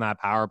 he's been on that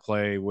power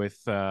play with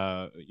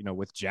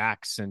with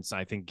Jack since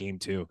I think game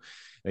 2.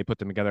 They put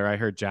them together. I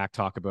heard Jack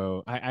talk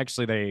about.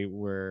 They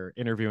were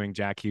interviewing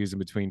Jack Hughes in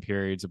between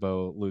periods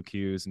about Luke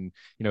Hughes and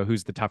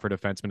who's the tougher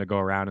defenseman to go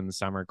around in the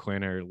summer,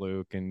 Quinn or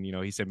Luke. And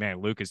he said,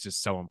 man, Luke is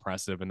just so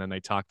impressive. And then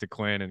they talked to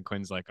Quinn, and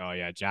Quinn's like, oh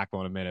yeah, Jack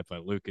won't admit it,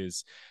 but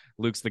Luke's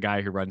the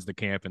guy who runs the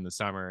camp in the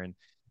summer. And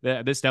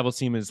this Devils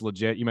team is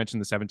legit. You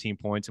mentioned the 17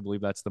 points. I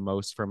believe that's the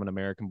most from an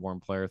American-born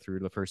player through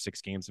the first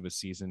 6 games of his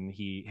season.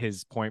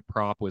 His point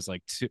prop was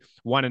like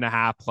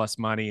 1.5 plus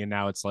money, and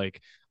now it's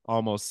like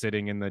almost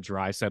sitting in the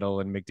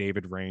Draisaitl and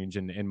McDavid range,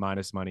 and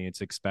minus money.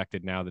 It's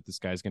expected now that this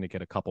guy's going to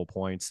get a couple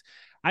points.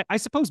 I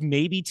suppose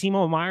maybe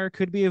Timo Meier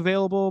could be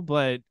available,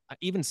 but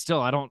even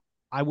still,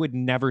 I would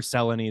never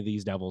sell any of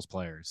these Devils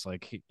players.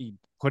 Like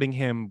putting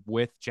him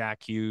with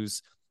Jack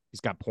Hughes. He's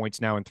got points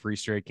now in 3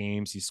 straight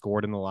games. He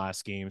scored in the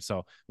last game.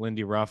 So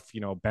Lindy Ruff,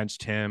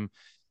 benched him,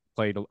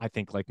 played, I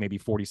think, like maybe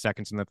 40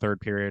 seconds in the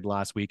third period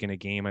last week in a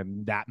game.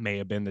 And that may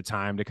have been the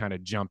time to kind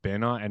of jump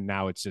in on. And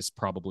now it's just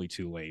probably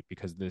too late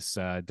because this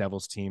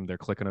Devils team, they're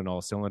clicking on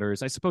all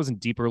cylinders. I suppose in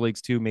deeper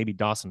leagues too, maybe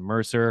Dawson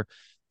Mercer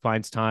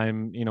finds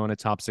time, in a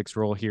top 6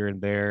 role here and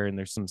there. And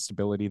there's some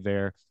stability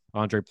there.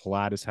 Andre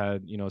Palat has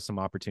had, some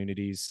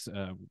opportunities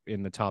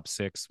in the top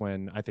 6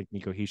 when I think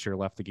Nico Hischier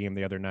left the game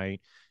the other night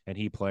and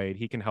he played.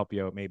 He can help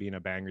you out maybe in a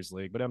bangers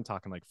league, but I'm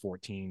talking like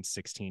 14,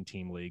 16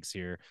 team leagues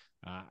here.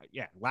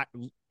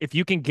 If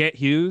you can get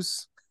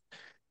Hughes,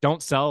 do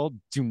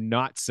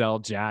not sell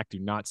Jack, do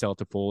not sell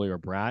Toffoli or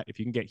Bratt. If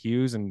you can get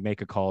Hughes and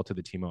make a call to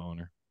the Timo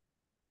owner.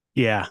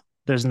 Yeah,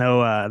 there's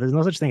no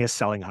such thing as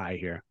selling high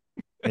here.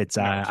 It's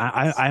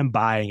I'm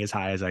buying as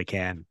high as I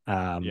can.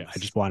 Yes. I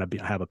just want to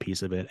have a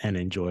piece of it and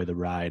enjoy the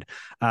ride.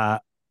 All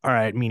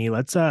right, Meany,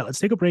 let's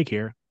take a break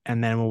here,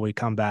 and then when we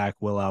come back,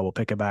 we'll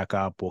pick it back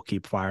up. We'll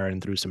keep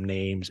firing through some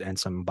names and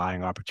some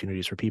buying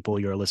opportunities for people.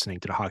 You're listening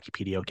to the Hockey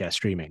PDOcast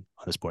streaming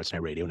on the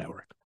Sportsnet Radio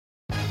Network.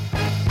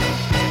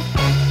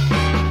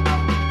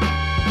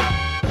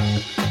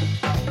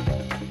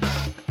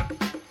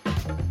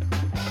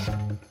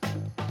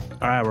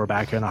 All right, we're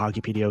back here on the Hockey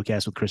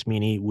PDOcast with Chris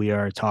Meany. We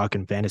are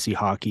talking fantasy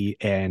hockey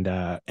and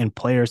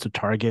players to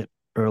target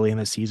early in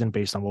the season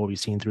based on what we've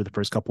seen through the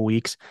first couple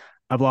weeks.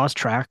 I've lost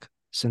track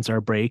since our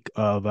break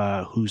of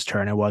whose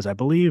turn it was. I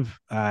believe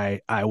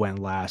I went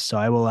last, so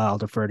I'll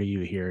defer to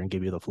you here and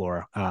give you the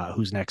floor.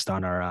 Who's next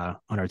on our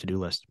to-do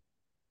list?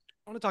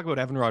 I want to talk about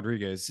Evan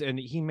Rodriguez, and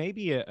he may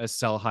be a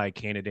sell high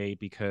candidate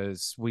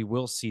because we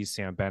will see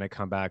Sam Bennett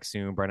come back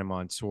soon, Brennan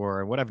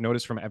Montour. And what I've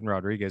noticed from Evan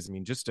Rodriguez,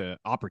 just an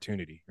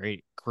opportunity,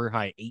 right? Career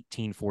high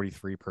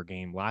 18.43 per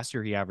game. Last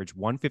year, he averaged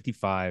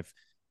 155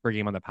 per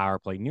game on the power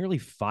play, nearly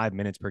 5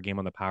 minutes per game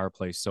on the power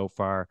play so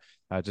far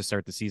to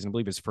start the season. I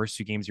believe his first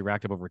 2 games, he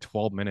racked up over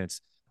 12 minutes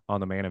on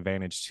the man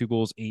advantage. 2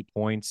 goals, 8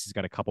 points. He's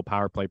got a couple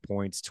power play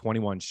points,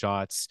 21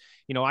 shots.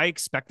 I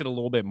expected a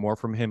little bit more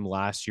from him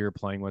last year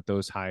playing with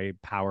those high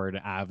powered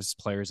Avs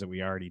players that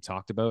we already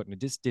talked about, and it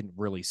just didn't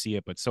really see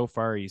it. But so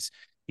far he's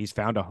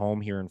found a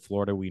home here in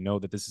Florida. We know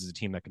that this is a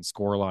team that can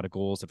score a lot of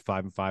goals. At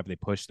 5-5, they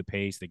push the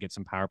pace. They get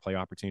some power play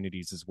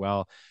opportunities as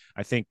well.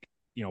 I think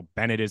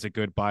Bennett is a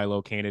good buy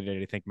low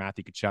candidate. I think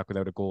Matthew Tkachuk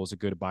without a goal is a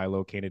good buy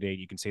low candidate.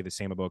 You can say the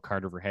same about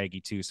Carter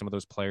Verhaeghe too. Some of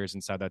those players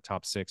inside that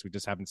top 6, we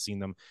just haven't seen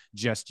them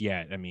just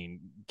yet.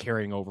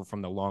 Carrying over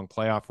from the long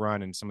playoff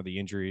run and some of the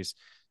injuries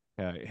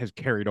has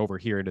carried over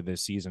here into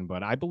this season.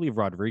 But I believe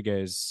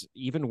Rodriguez,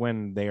 even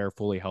when they are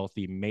fully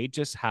healthy, may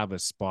just have a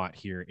spot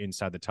here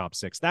inside the top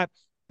 6. That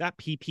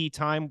PP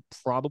time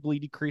probably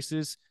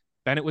decreases.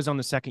 Bennett was on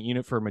the second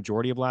unit for a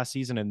majority of last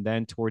season, and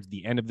then towards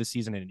the end of the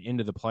season and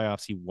into the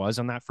playoffs, he was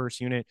on that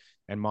first unit,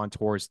 and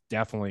Montour is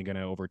definitely going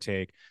to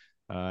overtake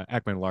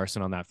Ekman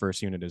Larsson on that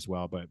first unit as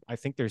well. But I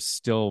think there's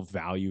still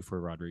value for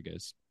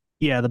Rodriguez.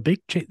 Yeah, the big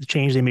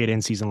change they made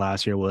in season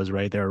last year was,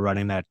 right, they were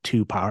running that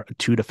two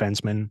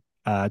defenseman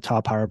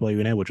top power play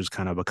unit, which was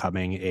kind of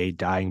becoming a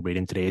dying breed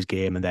in today's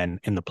game. And then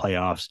in the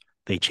playoffs,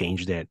 they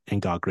changed it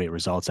and got great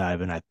results out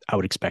of it. And I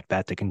would expect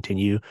that to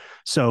continue.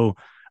 So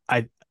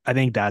I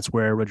think that's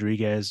where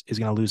Rodriguez is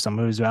going to lose some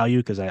of his value,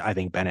 because I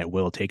think Bennett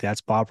will take that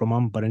spot from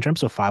him. But in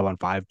terms of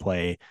 5-on-5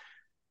 play,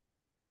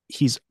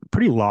 he's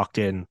pretty locked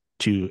in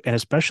to, and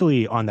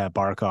especially on that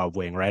Barkov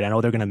wing, right? I know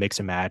they're going to mix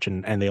and match,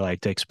 and they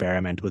like to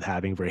experiment with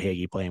having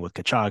Verhaeghe playing with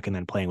Tkachuk and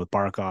then playing with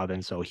Barkov.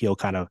 And so he'll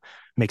kind of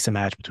mix and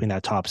match between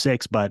that top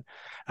 6. But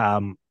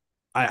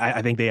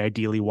I think they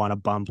ideally want to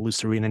bump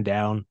Luostarinen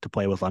down to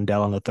play with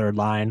Lundell on the third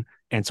line.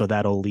 And so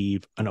that'll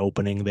leave an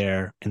opening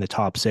there in the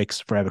top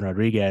 6 for Evan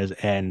Rodriguez.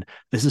 And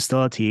this is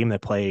still a team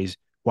that plays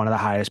one of the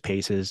highest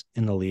paces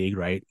in the league,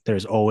 right?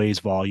 There's always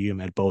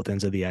volume at both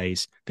ends of the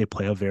ice. They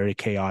play a very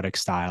chaotic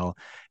style.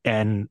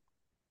 And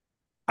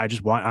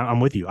I'm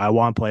with you. I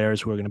want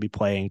players who are going to be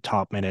playing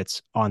top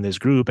minutes on this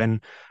group.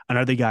 And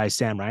another guy,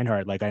 Sam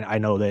Reinhart, like I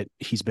know that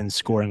he's been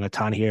scoring a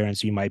ton here. And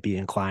so you might be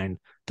inclined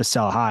to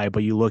sell high,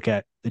 but you look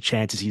at the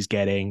chances he's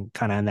getting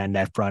kind of in that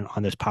net front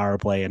on this power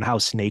play and how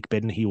snake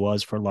bitten he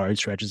was for large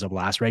stretches of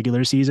last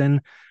regular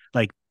season.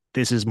 Like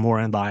this is more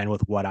in line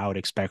with what I would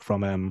expect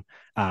from him.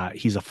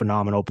 He's a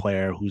phenomenal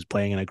player who's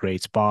playing in a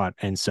great spot.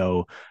 And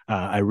so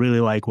I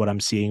really like what I'm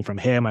seeing from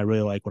him. I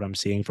really like what I'm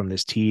seeing from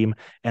this team.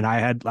 And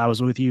I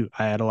was with you.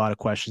 I had a lot of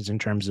questions in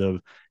terms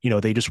of,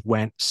 they just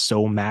went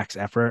so max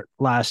effort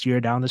last year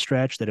down the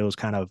stretch that it was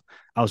kind of,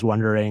 I was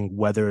wondering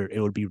whether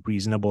it would be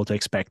reasonable to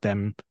expect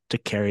them to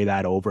carry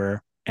that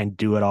over and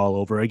do it all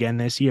over again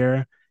this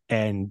year.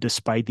 And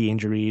despite the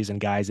injuries and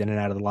guys in and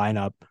out of the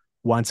lineup,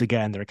 once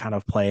again, they're kind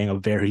of playing a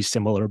very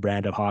similar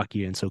brand of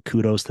hockey. And so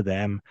kudos to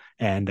them.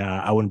 And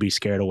I wouldn't be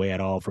scared away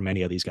at all from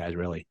any of these guys,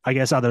 really. I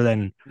guess other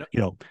than,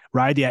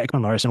 ride the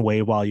Ekman-Larsson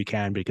wave while you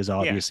can, because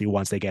obviously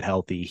once they get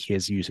healthy,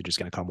 his usage is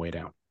going to come way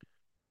down.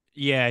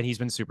 Yeah, and he's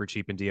been super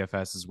cheap in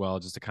DFS as well,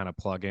 just to kind of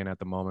plug in at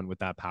the moment with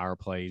that power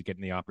play,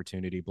 getting the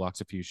opportunity,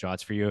 blocks a few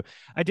shots for you.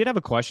 I did have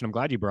a question. I'm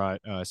glad you brought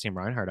Sam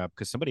Reinhart up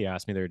because somebody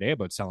asked me the other day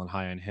about selling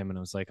high on him, and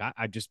I was like,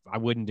 I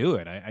wouldn't do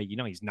it.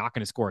 He's not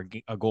going to score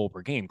a goal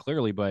per game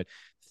clearly, but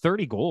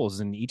 30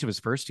 goals in each of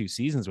his first 2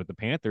 seasons with the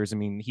Panthers. I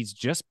mean, he's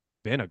just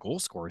been a goal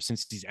scorer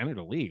since he's entered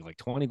the league, like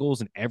 20 goals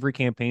in every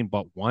campaign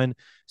but one,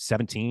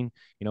 17,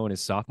 in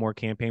his sophomore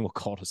campaign. We'll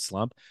call it a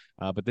slump.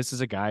 But this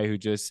is a guy who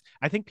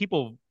I think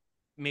people,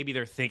 maybe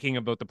they're thinking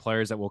about the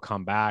players that will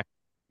come back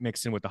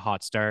mixed in with the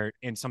hot start.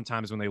 And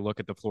sometimes when they look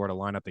at the Florida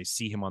lineup, they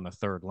see him on the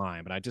third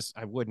line, but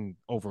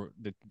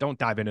don't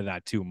dive into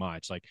that too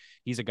much. Like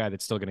he's a guy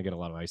that's still going to get a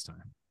lot of ice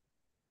time.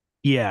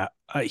 Yeah.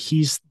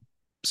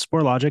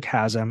 Sportlogic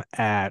has him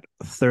at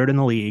third in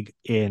the league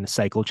in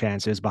cycle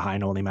chances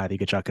behind only Matthew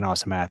Tkachuk and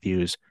Austin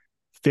Matthews,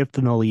 fifth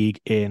in the league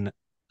in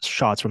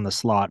shots from the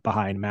slot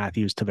behind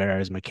Matthews,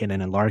 Tavares,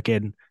 McKinnon, and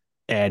Larkin,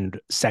 and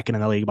second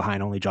in the league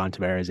behind only John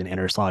Tavares in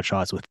inner slot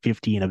shots with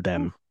 15 of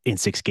them in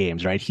 6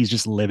 games, right? He's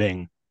just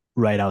living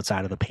right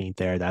outside of the paint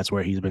there. That's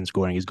where he's been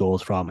scoring his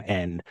goals from.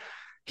 And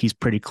he's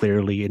pretty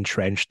clearly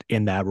entrenched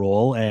in that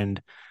role.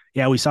 And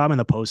yeah, we saw him in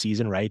the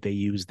postseason, right? They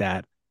used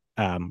that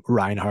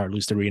Reinhart,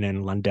 Luostarinen,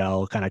 and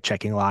Lundell kind of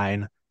checking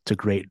line to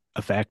great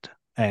effect.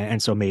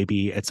 And so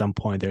maybe at some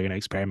point they're going to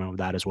experiment with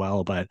that as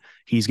well. But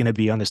he's going to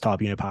be on this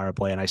top unit power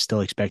play, and I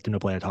still expect him to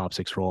play a top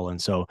 6 role.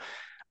 And so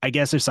I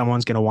guess if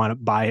someone's going to want to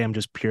buy him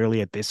just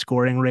purely at this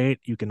scoring rate,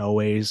 you can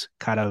always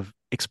kind of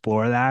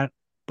explore that.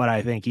 But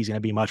I think he's going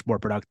to be much more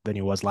productive than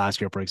he was last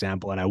year, for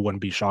example. And I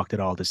wouldn't be shocked at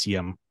all to see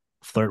him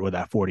flirt with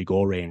that 40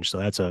 goal range. So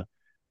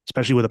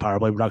especially with the power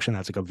play production,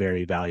 that's like a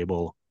very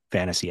valuable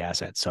fantasy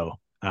asset. So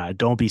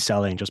don't be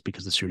selling just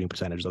because the shooting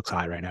percentage looks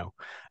high right now.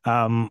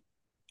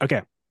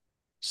 Okay.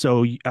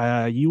 So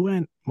you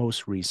went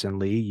most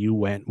recently, you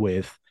went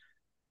with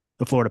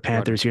the Florida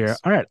Panthers here.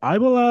 All right. I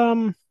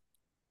will,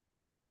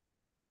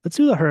 let's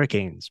do the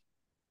Hurricanes.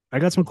 I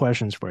got some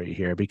questions for you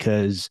here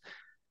because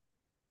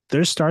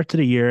their start to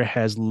the year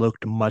has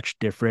looked much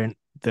different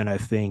than I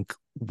think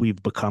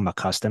we've become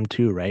accustomed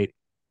to, right?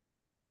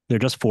 They're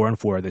just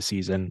 4-4 this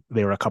season.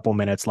 They were a couple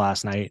minutes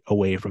last night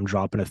away from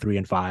dropping a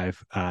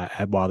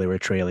 3-5 while they were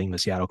trailing the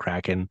Seattle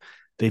Kraken.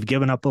 They've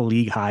given up a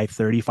league high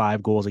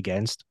 35 goals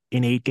against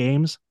in 8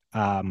 games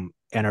and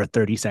are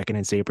 32nd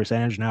in save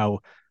percentage. Now,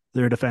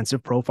 their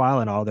defensive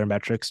profile and all their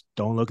metrics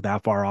don't look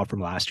that far off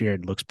from last year.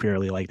 It looks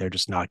purely like they're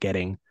just not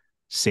getting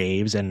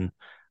saves. And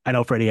I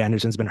know Freddie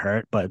Anderson's been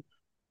hurt, but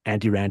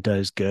Antti Raanta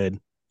is good.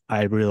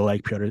 I really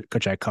like Pyotr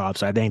Kochetkov.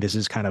 So I think this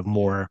is kind of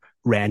more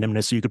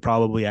randomness. So you could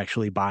probably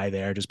actually buy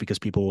there just because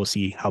people will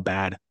see how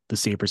bad the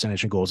save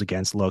percentage and goals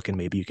against look, and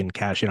maybe you can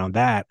cash in on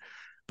that.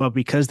 But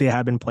because they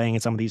have been playing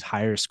in some of these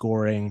higher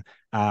scoring,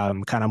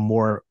 kind of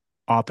more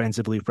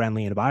offensively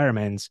friendly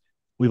environments,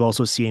 we've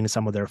also seen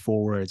some of their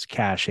forwards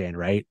cash in,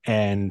 right?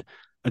 And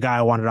a guy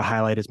I wanted to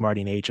highlight is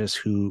Marty Necas,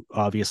 who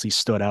obviously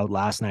stood out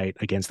last night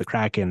against the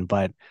Kraken,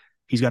 but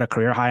he's got a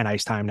career high in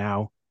ice time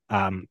now.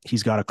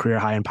 He's got a career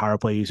high in power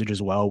play usage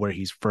as well, where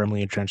he's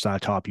firmly entrenched on a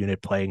top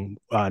unit, playing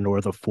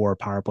north of 4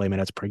 power play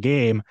minutes per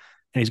game.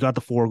 And he's got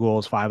the 4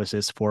 goals, 5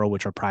 assists, 4 of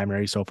which are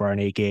primary so far in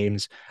 8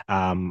 games.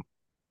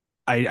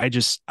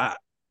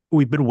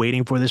 We've been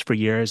waiting for this for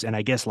years. And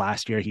I guess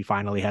last year he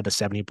finally had the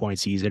 70-point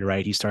season,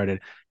 right? He started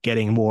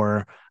getting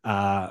more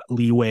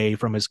leeway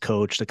from his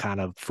coach to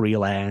kind of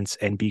freelance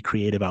and be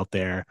creative out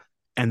there.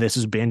 And this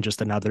has been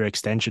just another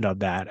extension of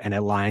that. And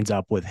it lines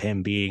up with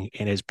him being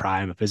in his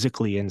prime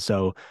physically. And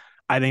so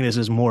I think this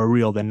is more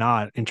real than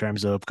not in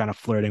terms of kind of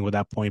flirting with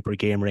that point per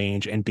game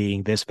range and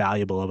being this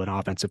valuable of an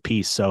offensive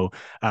piece. So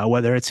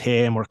whether it's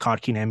him or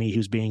Kotkaniemi,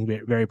 who's being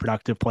very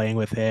productive playing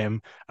with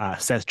him,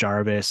 Seth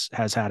Jarvis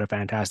has had a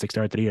fantastic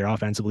start to the year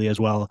offensively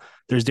as well.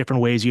 There's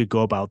different ways you could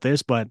go about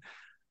this, but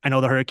I know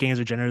the Hurricanes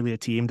are generally a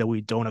team that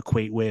we don't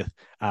equate with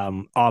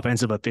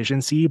offensive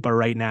efficiency, but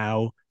right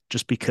now,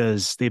 just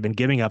because they've been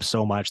giving up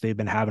so much, they've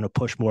been having to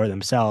push more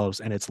themselves,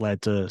 and it's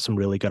led to some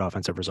really good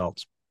offensive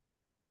results.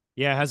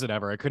 Yeah, has it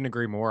ever? I couldn't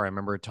agree more. I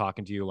remember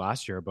talking to you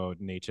last year about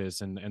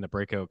Natchez and the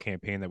breakout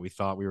campaign that we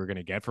thought we were going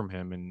to get from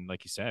him. And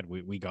like you said,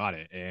 we got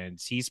it. And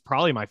he's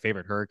probably my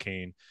favorite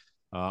Hurricane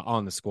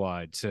on the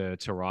squad to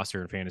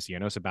roster in fantasy. I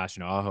know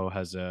Sebastian Aho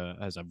has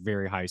a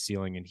very high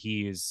ceiling, and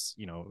he is,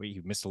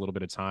 he missed a little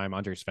bit of time.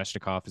 Andrei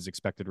Svechnikov is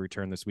expected to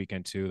return this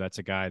weekend too. That's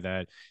a guy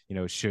that,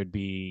 should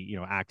be,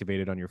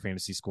 activated on your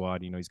fantasy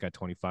squad. He's got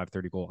 25,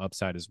 30 goal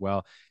upside as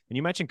well. And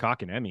you mentioned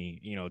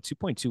Kotkaniemi,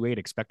 2.28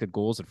 expected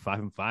goals at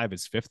 5-5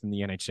 is fifth in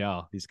the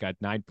NHL. He's got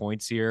 9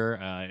 points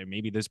here.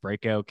 Maybe this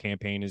breakout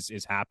campaign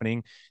is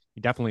happening.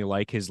 You definitely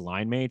like his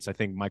line mates. I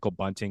think Michael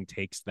Bunting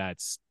takes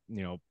that,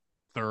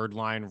 third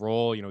line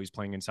role. He's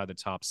playing inside the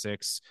top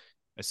six,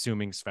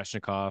 assuming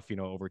Svechnikov,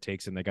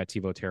 overtakes, and they got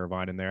Teuvo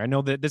Teravainen in there. I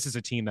know that this is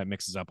a team that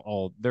mixes up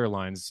all their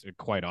lines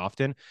quite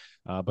often,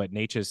 but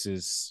Natchez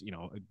is,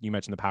 you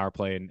mentioned the power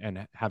play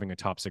and having a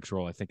top six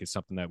role. I think is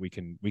something that we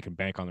can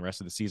bank on the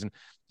rest of the season.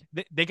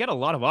 They get a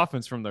lot of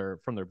offense from their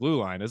blue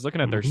line. I was looking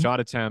at their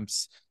shot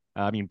attempts.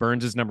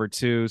 Burns is number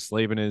 2,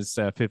 Slavin is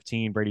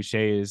 15, Brady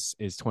Shea is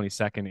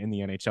 22nd in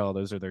the NHL.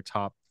 Those are their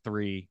top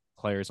 3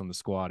 players on the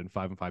squad, and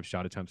 5-5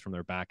 shot attempts from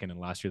their back end. And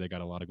last year they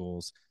got a lot of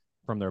goals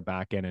from their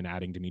back end, and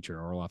adding Dmitry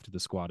Orlov to the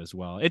squad as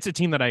well. It's a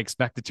team that I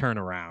expect to turn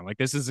around. Like,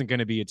 this isn't going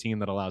to be a team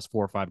that allows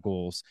 4 or 5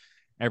 goals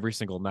every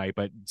single night,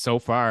 but so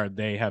far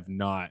they have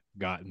not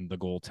gotten the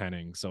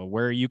goaltending. So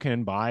where you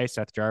can buy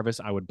Seth Jarvis,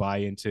 I would buy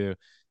into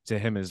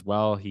him as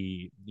well.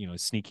 He,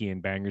 sneaky in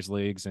bangers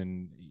leagues,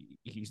 and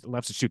he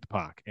loves to shoot the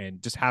puck,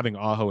 and just having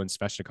Aho and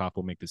Svechnikov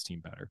will make this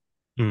team better.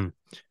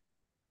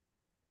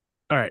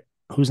 All right.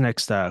 Who's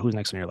next? Who's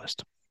next on your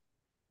list?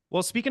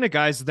 Well, speaking of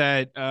guys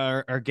that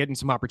are getting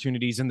some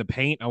opportunities in the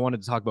paint, I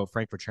wanted to talk about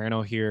Frank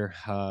Vatrano here.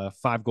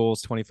 5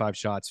 goals, 25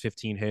 shots,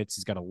 15 hits.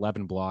 He's got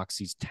 11 blocks.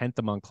 He's 10th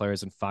among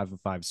players in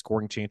 5-5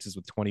 scoring chances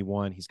with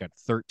 21. He's got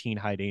 13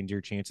 high danger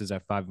chances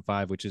at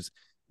 5-5, which is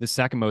the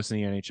second most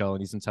in the NHL,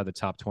 and he's inside the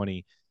top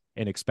 20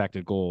 in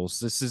expected goals.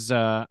 This is,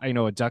 a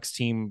Ducks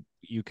team.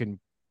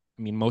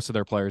 Most of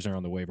their players are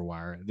on the waiver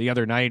wire. The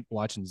other night,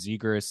 watching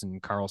Zegras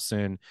and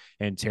Carlson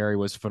and Terry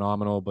was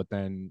phenomenal, but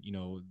then,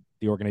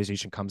 the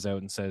organization comes out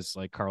and says,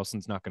 like,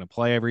 Carlson's not going to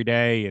play every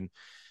day. And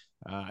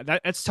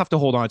that's tough to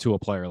hold on to a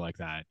player like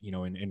that,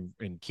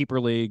 in keeper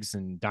leagues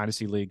and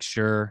dynasty leagues,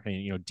 sure.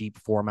 And, deep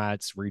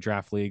formats,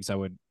 redraft leagues,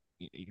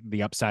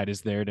 the upside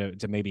is there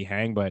to maybe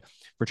hang, but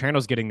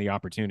Vatrano's getting the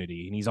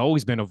opportunity, and he's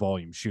always been a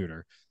volume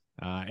shooter.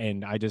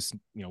 And I just,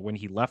 when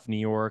he left New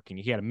York, and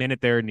he had a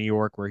minute there in New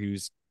York where he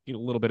was, a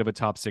little bit of a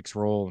top 6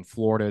 role. In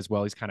Florida as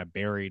well, he's kind of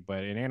buried,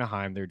 but in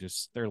Anaheim,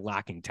 they're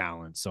lacking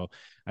talent. So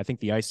I think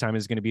the ice time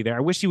is going to be there.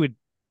 I wish he would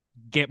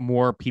get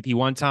more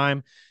PP1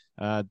 time.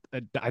 I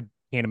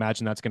can't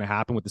imagine that's going to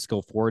happen with the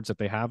skill forwards that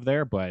they have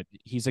there, but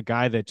he's a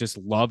guy that just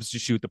loves to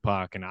shoot the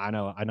puck. And I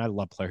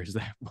love players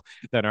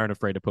that aren't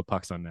afraid to put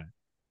pucks on net.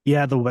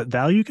 Yeah, the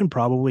value you can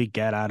probably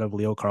get out of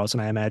Leo Carlsson,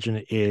 I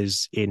imagine,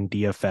 is in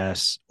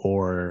DFS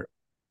or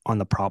on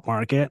the prop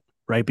market,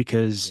 right?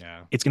 Because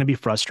it's going to be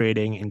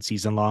frustrating in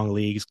season-long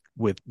leagues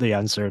with the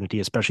uncertainty,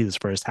 especially this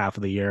first half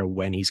of the year,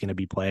 when he's going to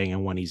be playing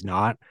and when he's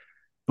not.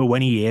 But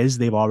when he is,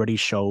 they've already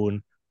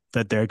shown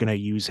that they're going to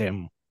use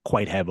him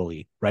quite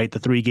heavily, right? The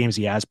 3 games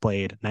he has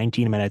played,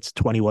 19 minutes,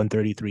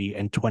 21-33,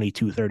 and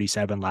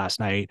 22-37 last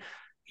night.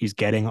 He's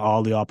getting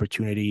all the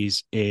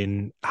opportunities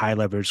in high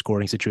leverage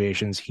scoring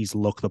situations. He's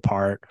looked the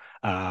part.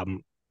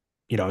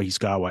 He's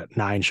got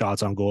 9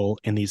 shots on goal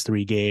in these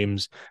 3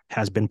 games,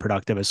 has been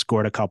productive, has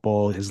scored a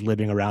couple, is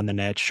living around the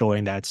net,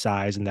 showing that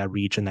size and that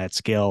reach and that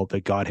skill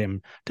that got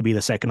him to be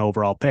the second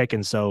overall pick.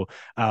 And so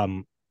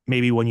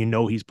maybe when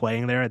he's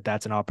playing there,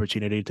 that's an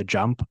opportunity to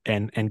jump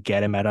and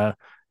get him at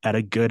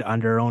a good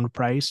under-owned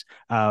price.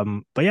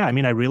 But yeah,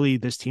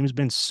 this team's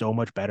been so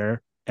much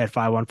better at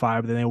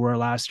 5-on-5 than they were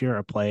last year,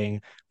 are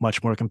playing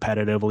much more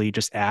competitively,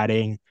 just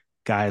adding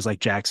guys like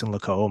Jackson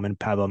Lacombe and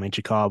Pavel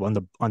Minchikov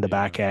on the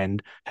back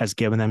end has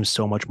given them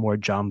so much more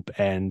jump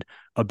and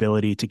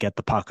ability to get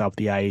the puck off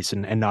the ice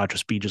and not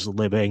just be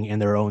living in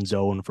their own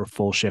zone for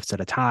full shifts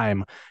at a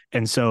time.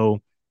 And so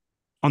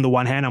on the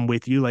one hand, I'm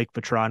with you, like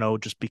Vatrano,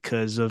 just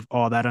because of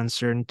all that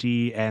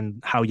uncertainty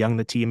and how young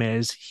the team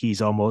is,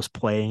 he's almost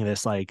playing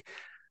this like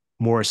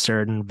more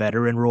certain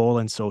veteran role.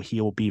 And so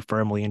he'll be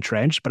firmly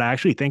entrenched. But I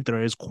actually think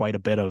there is quite a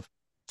bit of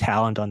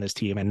talent on this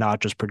team and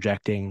not just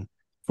projecting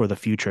for the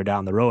future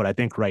down the road. I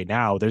think right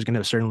now there's going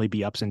to certainly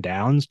be ups and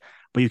downs,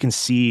 but you can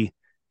see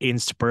in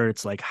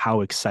spurts like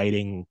how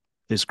exciting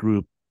this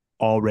group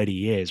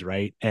already is,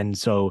 right? And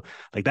so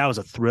like that was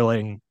a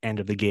thrilling end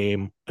of the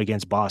game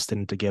against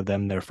Boston to give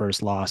them their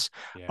first loss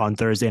on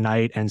Thursday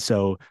night. And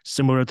so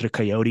similar to the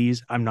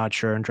Coyotes, I'm not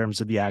sure in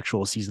terms of the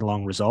actual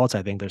season-long results.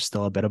 I think they're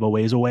still a bit of a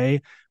ways away,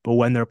 but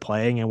when they're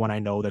playing and when I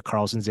know that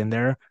Carlson's in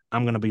there,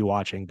 I'm going to be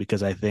watching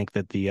because I think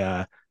that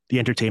the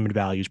entertainment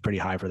value is pretty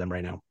high for them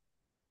right now.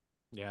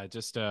 Yeah,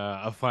 just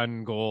a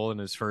fun goal in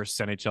his first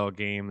NHL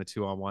game, the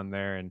 2-on-1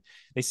 there. And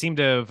they seem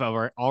to have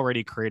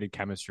already created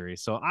chemistry.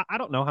 So I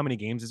don't know how many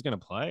games he's going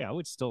to play. I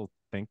would still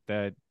think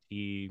that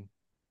he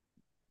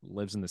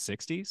lives in the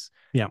 60s.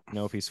 Yeah.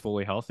 If he's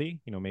fully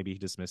healthy, maybe he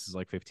just misses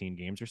like 15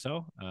 games or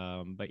so.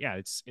 But yeah,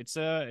 it's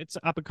an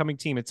up and coming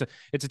team. It's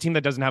a team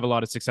that doesn't have a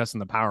lot of success in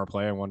the power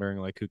play. I'm wondering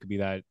like who could be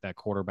that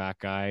quarterback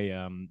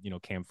guy.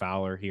 Cam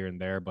Fowler here and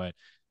there, but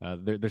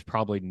there's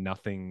probably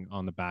nothing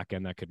on the back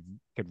end that could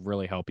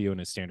really help you in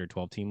a standard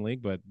 12 team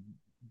league. But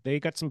they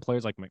got some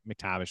players like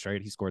McTavish,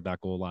 right? He scored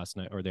that goal last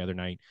night or the other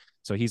night,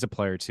 so he's a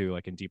player too,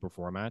 like in deeper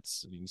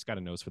formats. He's got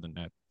a nose for the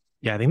net.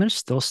 Yeah, I think they're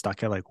still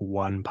stuck at like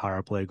one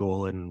power play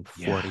goal in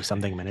 40 Yeah.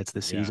 something minutes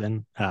this Yeah.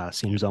 season.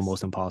 Seems It's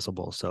almost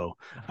impossible. So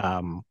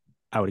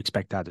I would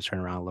expect that to turn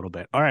around a little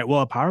bit. All right.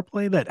 Well, a power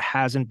play that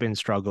hasn't been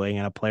struggling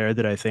and a player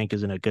that I think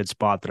is in a good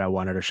spot that I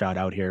wanted to shout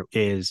out here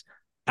is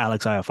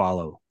Alex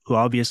Iafallo, who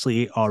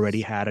obviously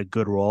already had a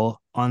good role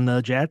on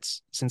the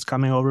Jets since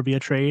coming over via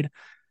trade.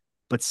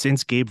 But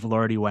since Gabe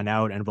Vilardi went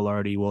out, and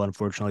Vilardi will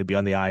unfortunately be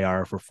on the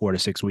IR for 4 to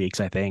 6 weeks,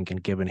 I think,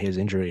 and given his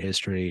injury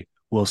history,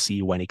 we'll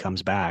see when he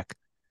comes back.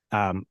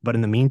 But in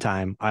the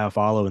meantime,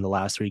 Iafallo in the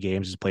last 3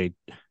 games has played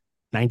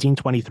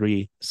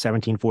 1923,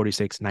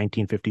 1746,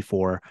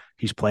 1954.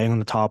 He's playing on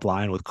the top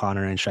line with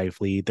Connor and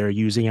Scheifele. They're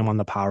using him on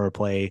the power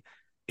play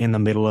in the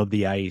middle of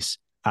the ice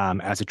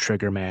as a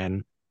trigger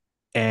man.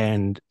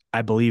 And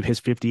I believe his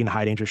 15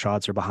 high danger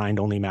shots are behind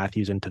only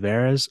Matthews and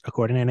Tavares,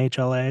 according to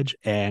NHL Edge.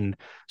 And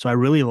so I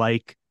really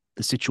like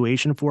the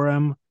situation for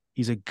him.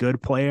 He's a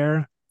good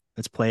player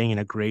that's playing in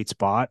a great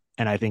spot.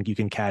 And I think you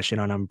can cash in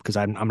on him because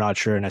I'm not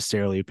sure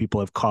necessarily if people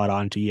have caught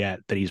on to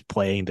yet that he's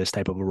playing this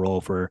type of a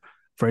role for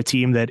a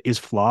team that is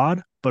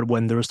flawed. But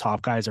when those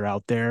top guys are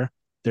out there,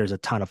 there's a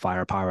ton of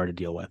firepower to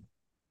deal with.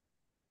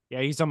 Yeah,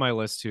 he's on my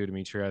list too,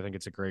 Dimitri. I think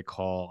it's a great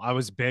call. I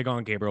was big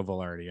on Gabriel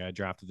Vilardi. I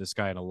drafted this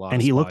guy in a lot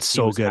And of he looked spots. He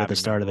so was good at the having that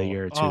start of the role.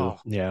 year, too. Oh,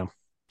 Yeah.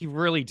 he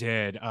really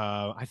did.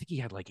 I think he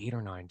had like 8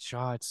 or 9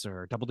 shots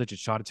or double-digit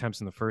shot attempts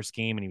in the first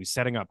game, and he was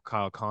setting up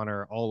Kyle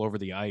Connor all over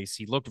the ice.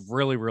 He looked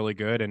really, really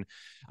good, and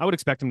I would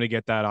expect him to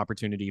get that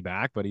opportunity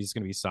back, but he's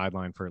going to be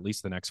sidelined for at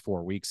least the next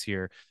 4 weeks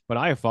here. But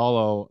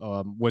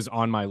Iafallo was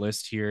on my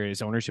list here.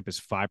 His ownership is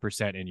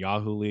 5% in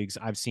Yahoo leagues.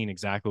 I've seen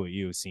exactly what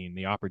you've seen: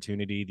 the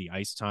opportunity, the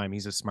ice time.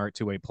 He's a smart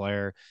two-way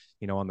player.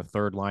 On the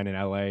third line in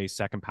LA,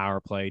 second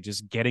power play,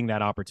 just getting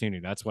that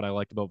opportunity. That's what I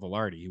liked about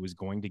Vilardi. He was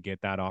going to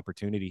get that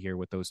opportunity here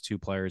with those two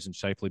players, and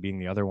Scheifele being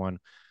the other one,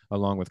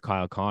 along with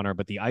Kyle Connor.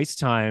 But the ice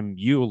time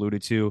you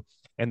alluded to,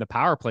 and the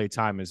power play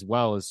time as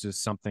well, is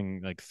just something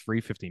like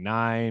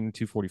 359,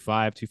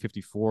 245,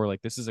 254.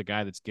 Like, this is a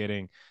guy that's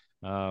getting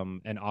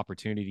an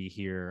opportunity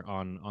here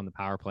on the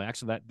power play.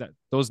 Actually, that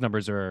those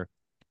numbers are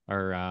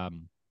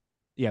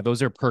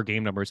those are per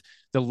game numbers.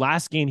 The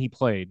last game he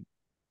played,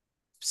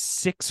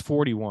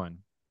 641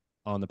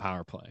 on the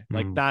power play.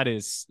 Like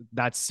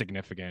that's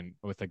significant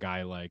with a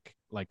guy like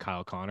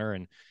Kyle Connor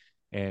and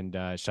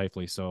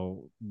Scheifele.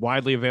 So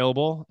widely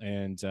available,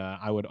 and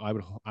I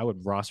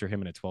would roster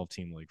him in a 12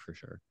 team league for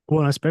sure.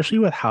 Well, especially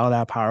with how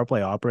that power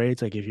play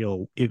operates, like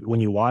when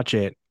you watch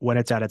it, when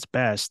it's at its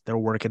best, they're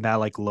working that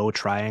like low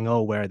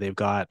triangle where they've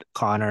got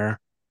Connor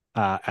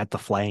at the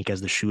flank as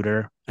the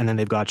shooter, and then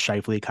they've got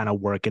Scheifele kind of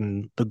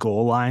working the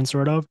goal line,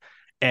 sort of.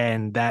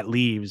 And that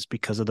leaves,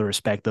 because of the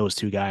respect those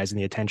two guys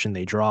and the attention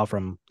they draw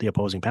from the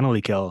opposing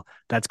penalty kill,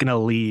 that's going to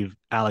leave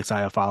Alex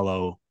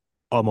Iafallo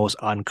almost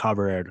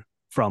uncovered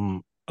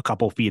from a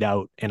couple feet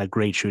out in a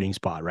great shooting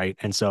spot, right?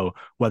 And so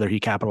whether he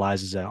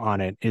capitalizes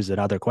on it is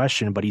another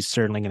question, but he's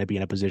certainly going to be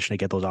in a position to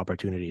get those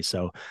opportunities.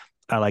 So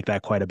I like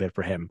that quite a bit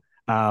for him.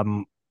 Do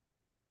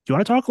you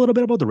want to talk a little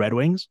bit about the Red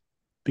Wings?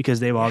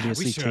 Because they've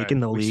obviously taken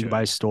the league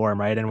by storm,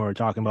 right? And we're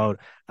talking about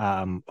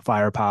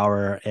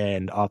firepower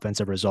and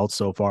offensive results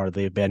so far.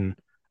 They've been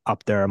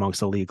up there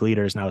amongst the league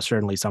leaders. Now,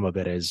 certainly some of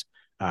it is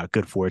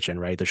good fortune,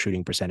 right? The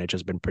shooting percentage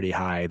has been pretty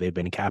high. They've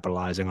been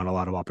capitalizing on a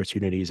lot of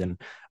opportunities,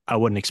 and I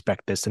wouldn't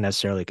expect this to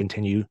necessarily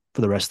continue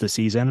for the rest of the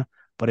season,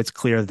 but it's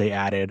clear that they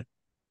added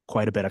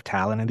quite a bit of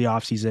talent in the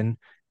offseason,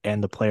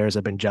 and the players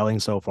have been gelling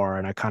so far,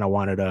 and I kind of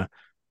wanted to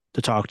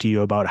talk to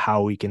you about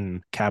how we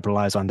can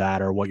capitalize on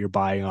that, or what you're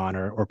buying on,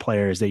 or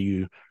players that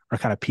you are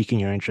kind of piquing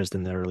your interest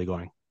in the early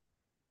going.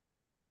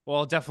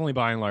 Well, definitely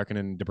buying Larkin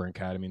and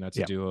DeBrincat. I mean, that's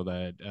a duo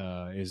that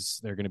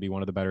they're going to be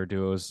one of the better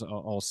duos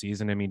all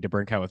season. I mean,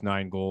 DeBrincat with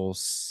 9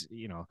 goals,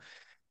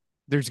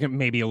 there's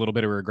maybe a little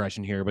bit of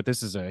regression here, but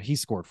he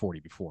scored 40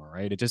 before,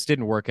 right? It just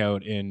didn't work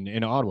out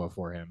in Ottawa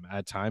for him.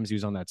 At times he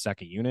was on that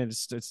second unit.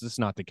 It's just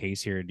not the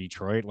case here in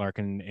Detroit.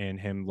 Larkin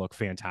and him look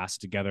fantastic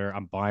together.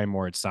 I'm buying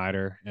Moritz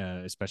Seider,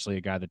 especially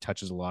a guy that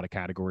touches a lot of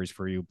categories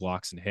for you,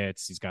 blocks and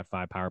hits. He's got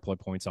 5 power play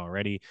points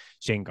already.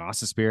 Shane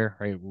Gostisbehere,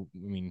 right?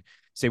 I mean,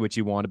 say what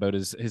you want about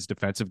his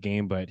defensive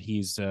game, but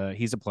he's a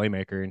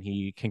playmaker and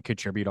he can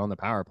contribute on the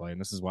power play. And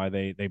this is why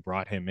they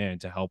brought him in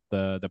to help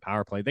the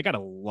power play. They got a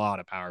lot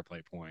of power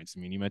play points.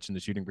 I mean, you mentioned the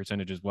shooting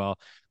percentage as well.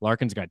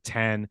 Larkin's got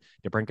 10,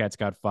 DeBrincat's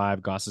got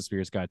 5,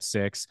 Gostisbehere's got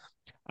 6.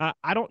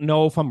 I don't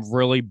know if I'm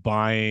really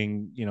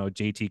buying,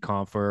 JT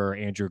Compher or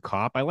Andrew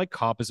Kopp. I like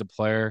Kopp as a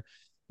player.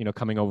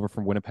 coming over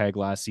from Winnipeg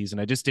last season.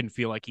 I just didn't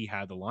feel like he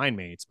had the line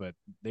mates, but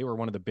they were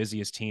one of the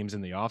busiest teams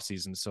in the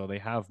offseason. So they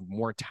have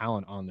more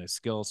talent on this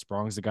skill.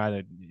 Sprong's a guy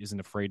that isn't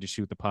afraid to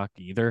shoot the puck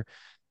either.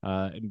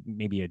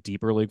 Maybe a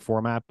deeper league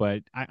format,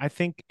 but I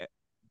think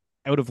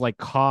out of like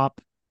Cop,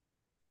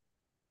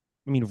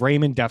 I mean,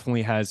 Raymond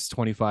definitely has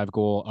 25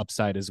 goal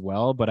upside as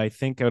well, but I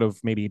think out of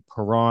maybe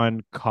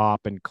Perron,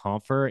 Cop, and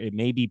Compher, it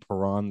may be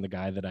Perron, the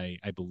guy that I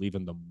believe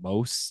in the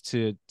most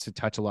to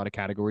touch a lot of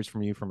categories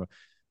from you from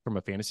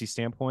a fantasy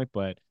standpoint.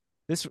 But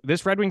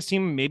this Red Wings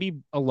team maybe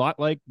a lot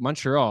like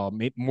Montreal,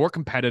 more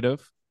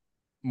competitive,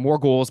 more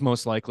goals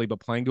most likely,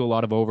 but playing to a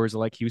lot of overs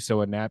like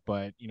Husso and net,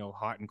 but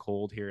hot and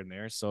cold here and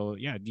there. So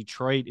yeah,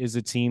 Detroit is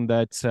a team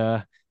that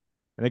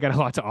they got a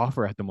lot to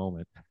offer at the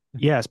moment.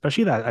 Yeah,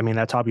 especially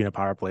that top unit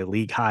power play,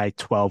 league high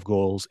 12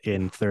 goals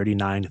in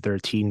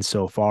 39-13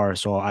 so far.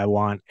 So I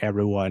want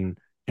everyone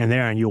in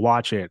there, and you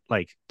watch it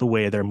like the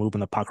way they're moving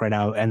the puck right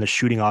now and the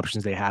shooting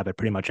options they have at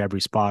pretty much every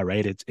spot,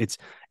 right? It's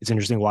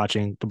interesting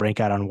watching the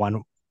breakout on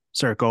one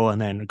circle and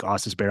then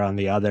Gostisbehere on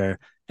the other.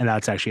 And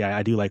that's actually,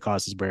 I do like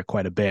Gostisbehere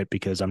quite a bit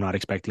because I'm not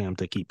expecting him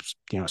to keep,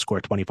 score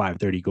 25,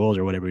 30 goals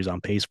or whatever he's on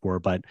pace for,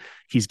 but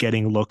he's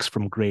getting looks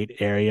from great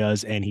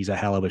areas and he's a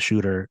hell of a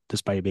shooter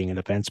despite being a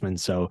defenseman.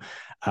 So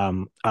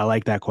I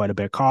like that quite a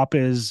bit.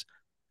 Cop's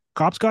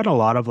got a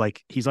lot of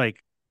he's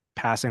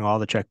passing all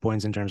the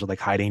checkpoints in terms of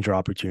high danger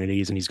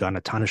opportunities, and he's gotten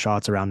a ton of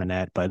shots around the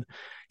net. But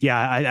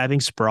yeah, I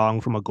think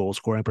Sprong from a goal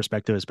scoring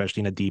perspective,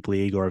 especially in a deep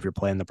league or if you're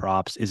playing the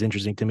props, is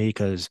interesting to me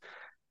because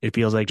it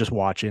feels like just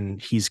watching,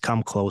 he's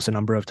come close a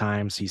number of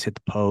times. He's hit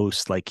the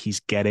post, he's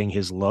getting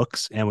his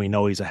looks, and we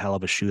know he's a hell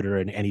of a shooter,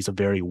 and he's a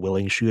very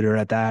willing shooter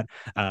at that.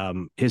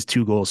 His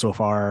 2 goals so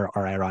far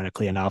are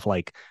ironically enough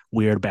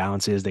weird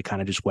bounces. They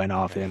kind of just went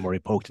off him or he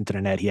poked into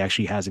the net. He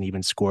actually hasn't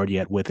even scored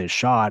yet with his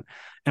shot.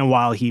 And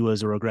while he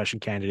was a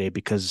regression candidate,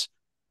 because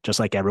just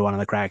like everyone on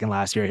the Kraken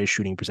last year, his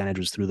shooting percentage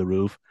was through the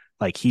roof.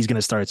 He's going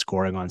to start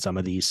scoring on some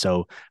of these.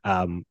 So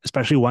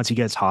especially once he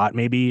gets hot,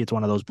 maybe it's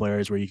one of those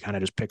players where you kind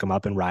of just pick him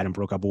up and ride him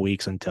for a couple of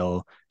weeks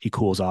until he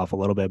cools off a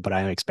little bit. But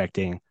I'm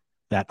expecting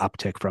that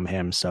uptick from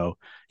him. So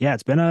yeah,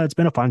 it's been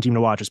a fun team to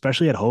watch,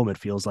 especially at home. It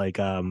feels like,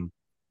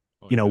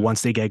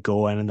 once they get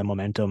going and the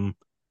momentum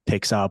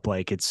picks up,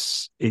 it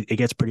gets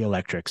pretty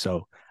electric.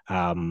 So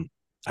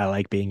I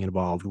like being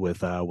involved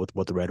with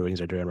what the Red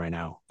Wings are doing right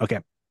now. Okay.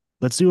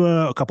 Let's do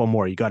a couple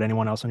more. You got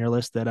anyone else on your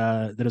list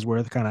that is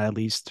worth kind of at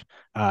least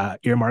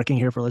earmarking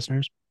here for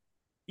listeners?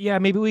 Yeah,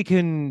 maybe we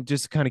can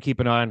just kind of keep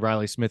an eye on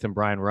Riley Smith and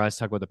Brian Rust.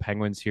 Talk about the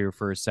Penguins here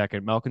for a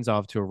second. Malkin's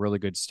off to a really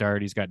good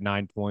start. He's got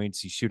 9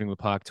 points. He's shooting the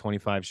puck,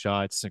 25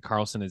 shots. And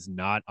Karlsson is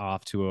not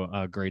off to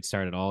a great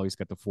start at all. He's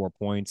got the 4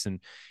 points, and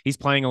he's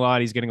playing a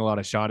lot. He's getting a lot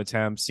of shot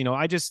attempts.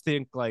 I just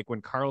think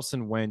when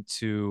Karlsson went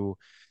to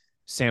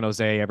San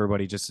Jose,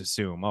 everybody just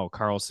assume,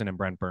 Karlsson and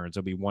Brent Burns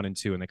will be 1 and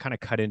 2, and they kind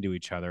of cut into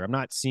each other. I'm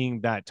not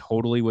seeing that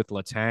totally with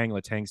Letang.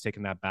 Letang's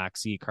taking that back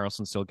seat.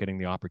 Karlsson's still getting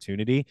the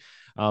opportunity.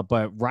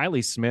 But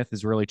Riley Smith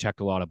has really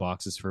checked a lot of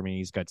boxes for me.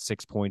 He's got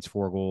 6 points,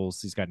 4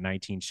 goals. He's got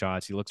 19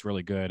 shots. He looks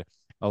really good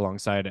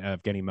alongside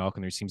Evgeny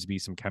Malkin. There seems to be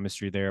some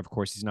chemistry there. Of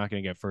course, he's not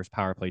going to get first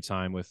power play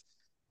time with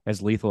as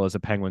lethal as the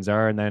Penguins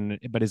are.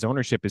 But his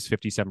ownership is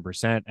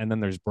 57%. And then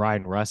there's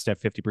Brian Rust at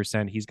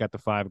 50%. He's got the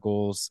 5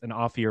 goals, an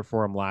off year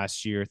for him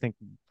last year. I think,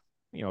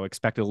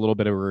 expected a little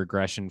bit of a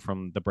regression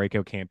from the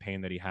breakout campaign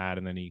that he had.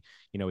 And then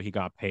he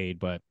got paid,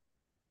 but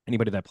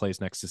anybody that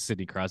plays next to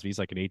Sidney Crosby, he's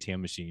like an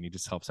ATM machine. He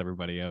just helps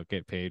everybody out,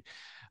 get paid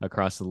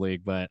across the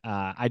league. But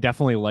I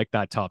definitely like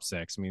that top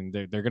 6. I mean,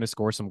 they're going to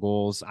score some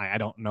goals. I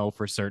don't know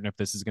for certain if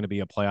this is going to be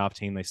a playoff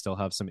team. They still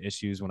have some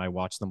issues when I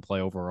watch them play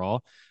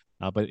overall.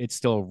 But it's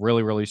still a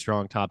really, really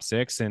strong top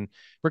 6. And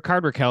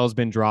Rickard Rakell has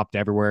been dropped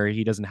everywhere.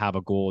 He doesn't have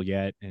a goal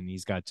yet, and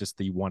he's got just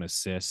the 1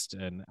 assist.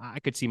 And I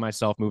could see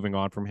myself moving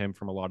on from him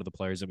from a lot of the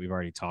players that we've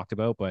already talked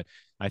about. But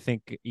I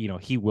think,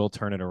 he will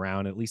turn it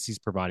around. At least he's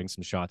providing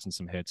some shots and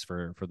some hits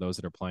for those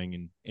that are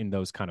playing in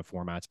those kind of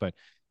formats. But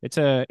it's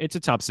a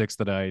top 6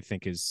 that I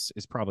think is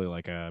probably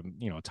like a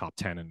top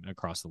 10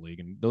 across the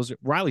league. And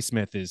Riley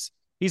Smith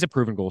he's a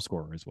proven goal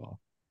scorer as well.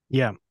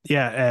 Yeah,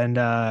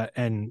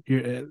 and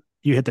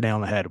you hit the nail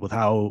on the head with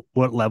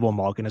what level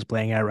Malkin is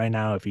playing at right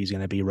now. If he's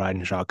going to be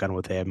riding shotgun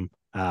with him,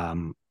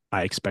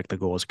 I expect the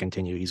goals to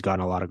continue. He's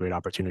gotten a lot of great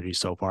opportunities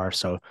so far,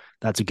 so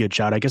that's a good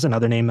shot. I guess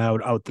another name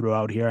out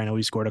throughout here. I know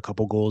he scored a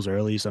couple goals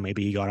early, so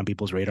maybe he got on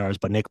people's radars.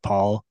 But Nick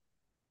Paul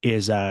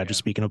is just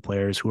speaking of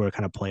players who are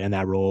kind of playing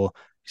that role.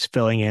 He's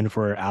filling in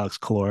for Alex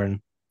Killorn,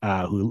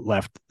 who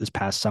left this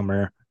past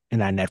summer in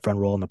that net front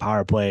role in the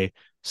power play.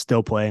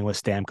 Still playing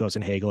with Stamkos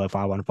and Hagel at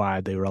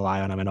 5-on-5. They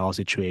rely on him in all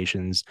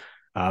situations.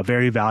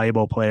 Very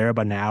valuable player,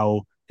 but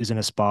now is in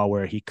a spot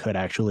where he could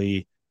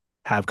actually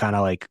have kind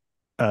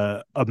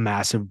of a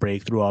massive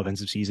breakthrough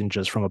offensive season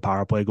just from a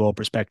power play goal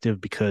perspective,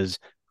 because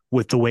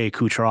with the way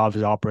Kucherov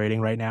is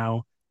operating right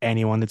now,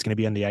 anyone that's going to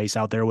be on the ice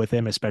out there with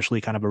him, especially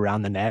kind of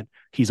around the net,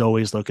 he's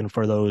always looking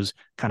for those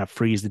kind of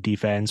freeze the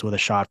defense with a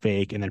shot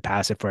fake and then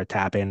pass it for a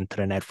tap in to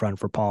the net front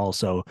for Paul.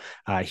 So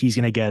he's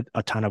going to get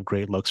a ton of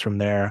great looks from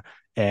there.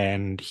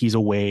 and he's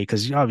away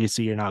because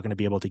obviously you're not going to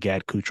be able to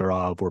get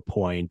Kucherov or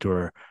Point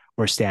or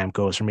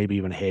Stamkos or maybe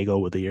even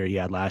Hagel with the year he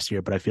had last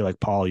year. But I feel like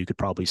Paul, you could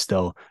probably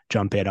still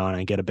jump in on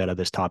and get a bit of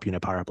this top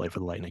unit power play for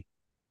the Lightning.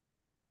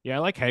 Yeah, I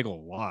like Hagel a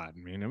lot. I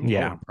mean, I'm really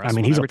Yeah, I impressed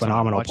mean with him he's a every time I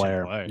phenomenal watch him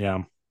player. play.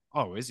 Yeah,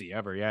 Oh, is he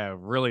ever? Yeah,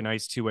 really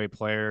nice two-way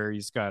player.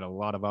 He's got a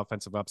lot of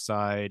offensive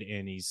upside,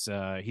 and he's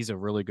a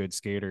really good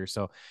skater.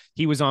 So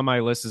he was on my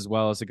list as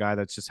well as a guy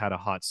that's just had a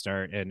hot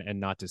start, and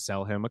not to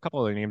sell him. A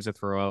couple of names to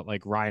throw out,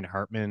 like Ryan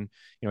Hartman.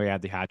 You know, he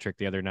had the hat trick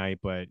the other night,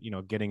 but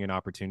getting an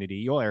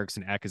opportunity. Joel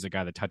Eriksson Ek is a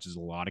guy that touches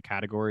a lot of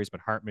categories, but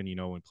Hartman,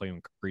 when playing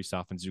with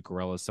Kaprizov and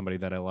Zuccarello, is somebody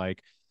that I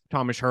like.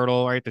 Thomas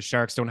Hertl, right? The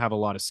Sharks don't have a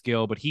lot of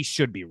skill, but he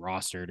should be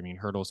rostered. I mean,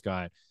 Hertl's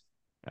got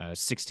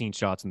 16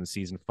 shots in the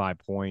season, 5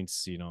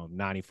 points,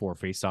 94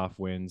 faceoff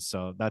wins.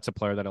 So that's a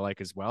player that I like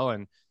as well.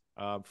 And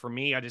for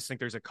me, I just think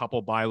there's a couple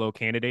buy low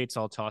candidates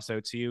I'll toss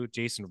out to you.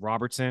 Jason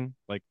Robertson,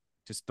 like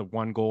just the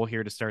one goal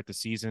here to start the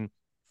season,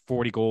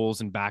 40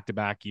 goals in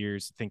back-to-back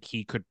years. I think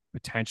he could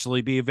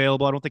potentially be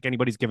available. I don't think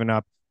anybody's given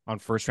up on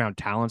first-round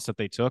talents that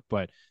they took,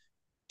 but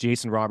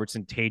Jason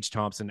Robertson, Tage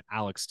Thompson,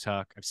 Alex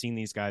Tuck. I've seen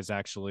these guys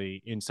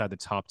actually inside the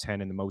top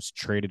 10 in the most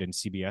traded in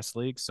CBS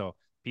leagues. So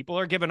people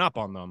are giving up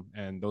on them,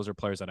 and those are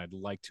players that I'd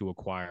like to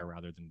acquire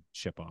rather than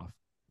ship off.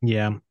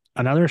 yeah.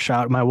 Another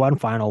shot. My one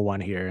final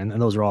one here, and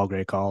those are all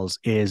great calls.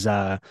 Is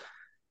I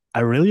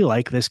really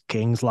like this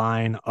Kings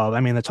line of. I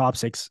mean, the top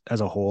six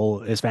as a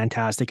whole is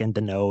fantastic, and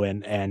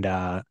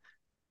Danault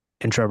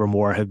and Trevor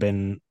Moore have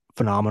been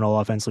phenomenal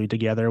offensively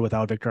together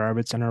without Victor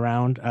Arvidsson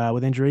around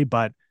with injury,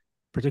 but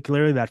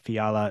particularly that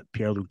Fiala,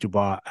 Pierre-Luc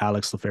Dubois,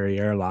 Alex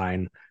Laferriere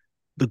line,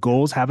 the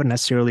goals haven't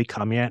necessarily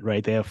come yet,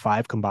 right? They have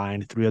 5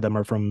 combined. 3 of them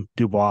are from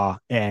Dubois,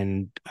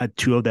 and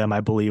 2 of them,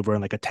 I believe, were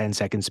in like a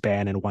 10-second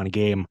span in one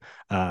game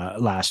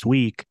last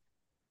week.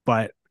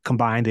 But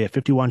combined, they have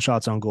 51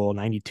 shots on goal,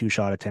 92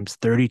 shot attempts,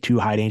 32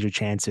 high danger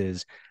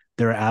chances.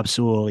 They're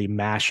absolutely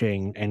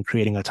mashing and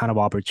creating a ton of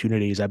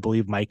opportunities. I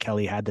believe Mike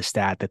Kelly had the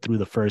stat that through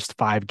the first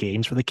 5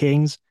 games for the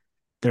Kings,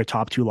 their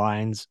top 2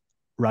 lines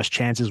rush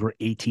chances were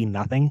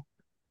 18-0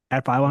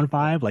 at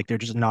 5-on-5. Like they're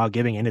just not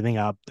giving anything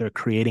up. They're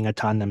creating a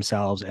ton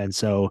themselves. And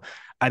so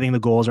I think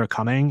the goals are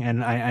coming.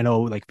 And I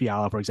know like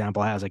Fiala, for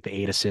example, has like the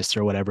 8 assists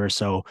or whatever.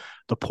 So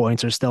the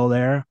points are still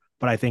there.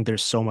 But I think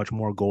there's so much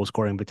more goal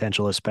scoring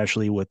potential,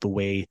 especially with the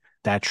way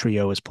that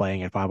trio is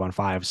playing at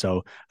 5-on-5.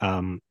 So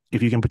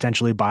if you can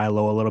potentially buy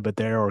low a little bit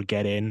there or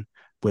get in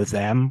with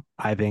them,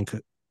 I think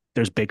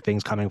there's big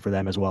things coming for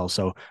them as well.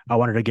 So I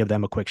wanted to give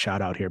them a quick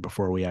shout out here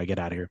before we get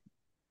out of here.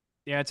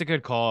 Yeah, it's a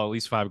good call. At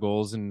least 5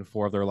 goals in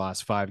 4 of their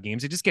last 5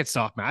 games. It just gets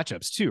soft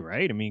matchups too,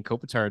 right? I mean,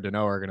 Kopitar and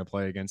Danault are going to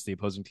play against the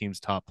opposing team's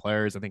top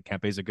players. I think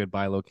Kempe's a good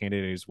buy low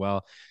candidate as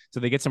well. So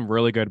they get some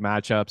really good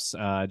matchups.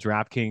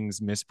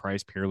 DraftKings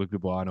mispriced Pierre-Luc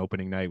Dubois on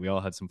opening night. We all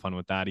had some fun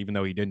with that, even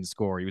though he didn't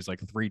score. He was like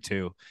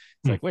 3-2.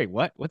 It's like, wait,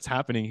 what? What's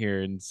happening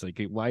here? And it's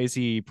like, why is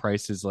he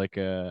priced as like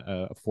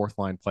a fourth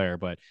line player?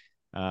 But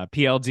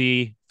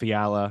PLD,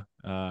 Fiala.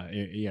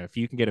 If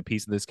you can get a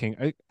piece of this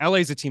King, LA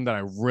is a team that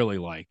I really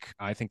like.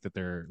 I think that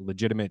they're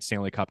legitimate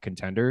Stanley Cup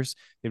contenders.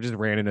 They've just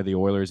ran into the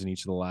Oilers in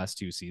each of the last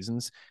 2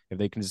 seasons. If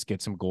they can just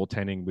get some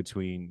goaltending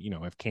between,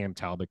 if Cam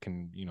Talbot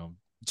can,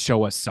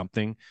 show us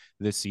something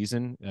this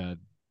season,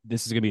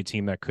 this is going to be a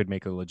team that could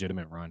make a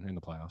legitimate run in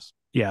the playoffs.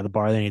 Yeah, the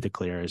bar they need to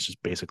clear is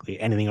just basically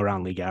anything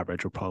around league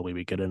average will probably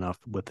be good enough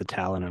with the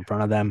talent in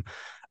front of them.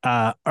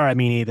 All right,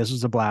 Meany, this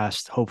was a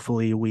blast.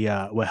 Hopefully we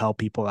will help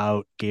people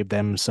out, gave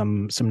them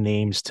some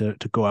names to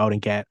go out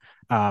and get.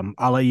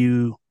 I'll let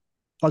you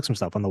plug some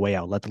stuff on the way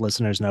out. Let the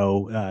listeners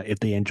know if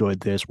they enjoyed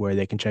this, where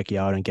they can check you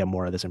out and get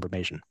more of this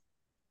information.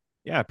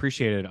 Yeah,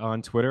 appreciate it.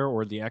 On Twitter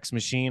or the X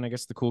Machine, I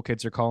guess the cool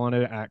kids are calling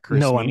it at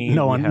Chris. No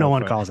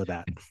one calls it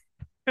that.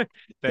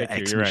 Thank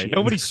you. You're right.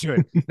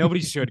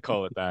 Nobody should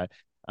call it that.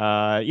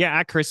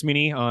 At Chris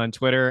Meany on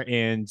Twitter,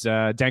 and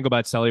Dangle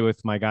Batselli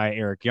with my guy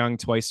Eric Young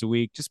twice a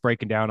week, just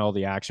breaking down all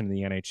the action in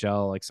the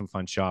NHL, like some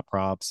fun shot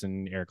props.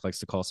 And Eric likes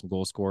to call some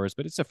goal scorers,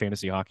 but it's a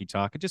fantasy hockey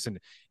talk and just an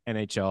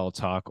NHL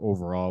talk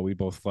overall. We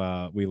both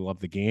we love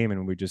the game,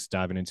 and we're just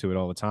diving into it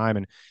all the time.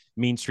 And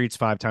Mean Streets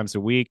 5 times a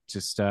week,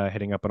 just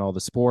hitting up on all the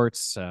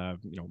sports.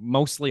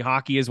 Mostly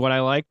hockey is what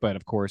I like, but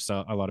of course,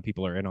 a lot of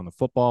people are in on the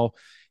football.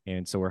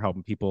 And so we're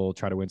helping people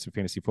try to win some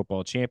fantasy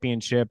football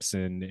championships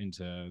and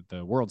into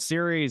the World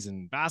Series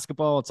and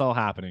basketball. It's all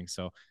happening.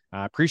 So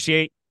I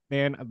appreciate,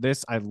 man,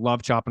 this. I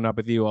love chopping up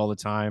with you all the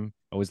time.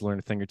 Always learn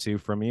a thing or two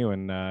from you.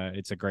 And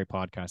it's a great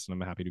podcast,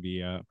 and I'm happy to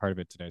be a part of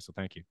it today. So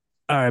thank you.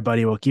 All right,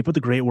 buddy. Well, keep up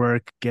the great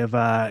work. Give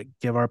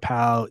our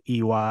pal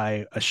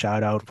EY a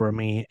shout out for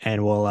me,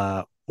 and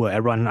we'll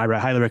everyone, I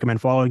highly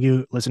recommend following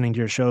you, listening to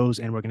your shows,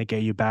 and we're going to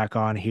get you back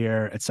on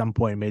here at some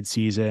point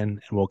mid-season,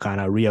 and we'll kind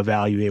of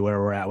reevaluate where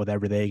we're at with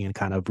everything and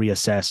kind of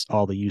reassess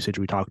all the usage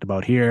we talked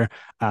about here.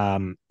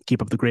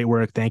 Keep up the great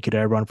work. Thank you to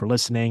everyone for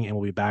listening, and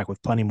we'll be back with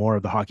plenty more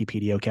of the Hockey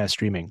PDOcast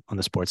streaming on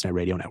the Sportsnet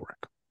Radio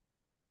Network.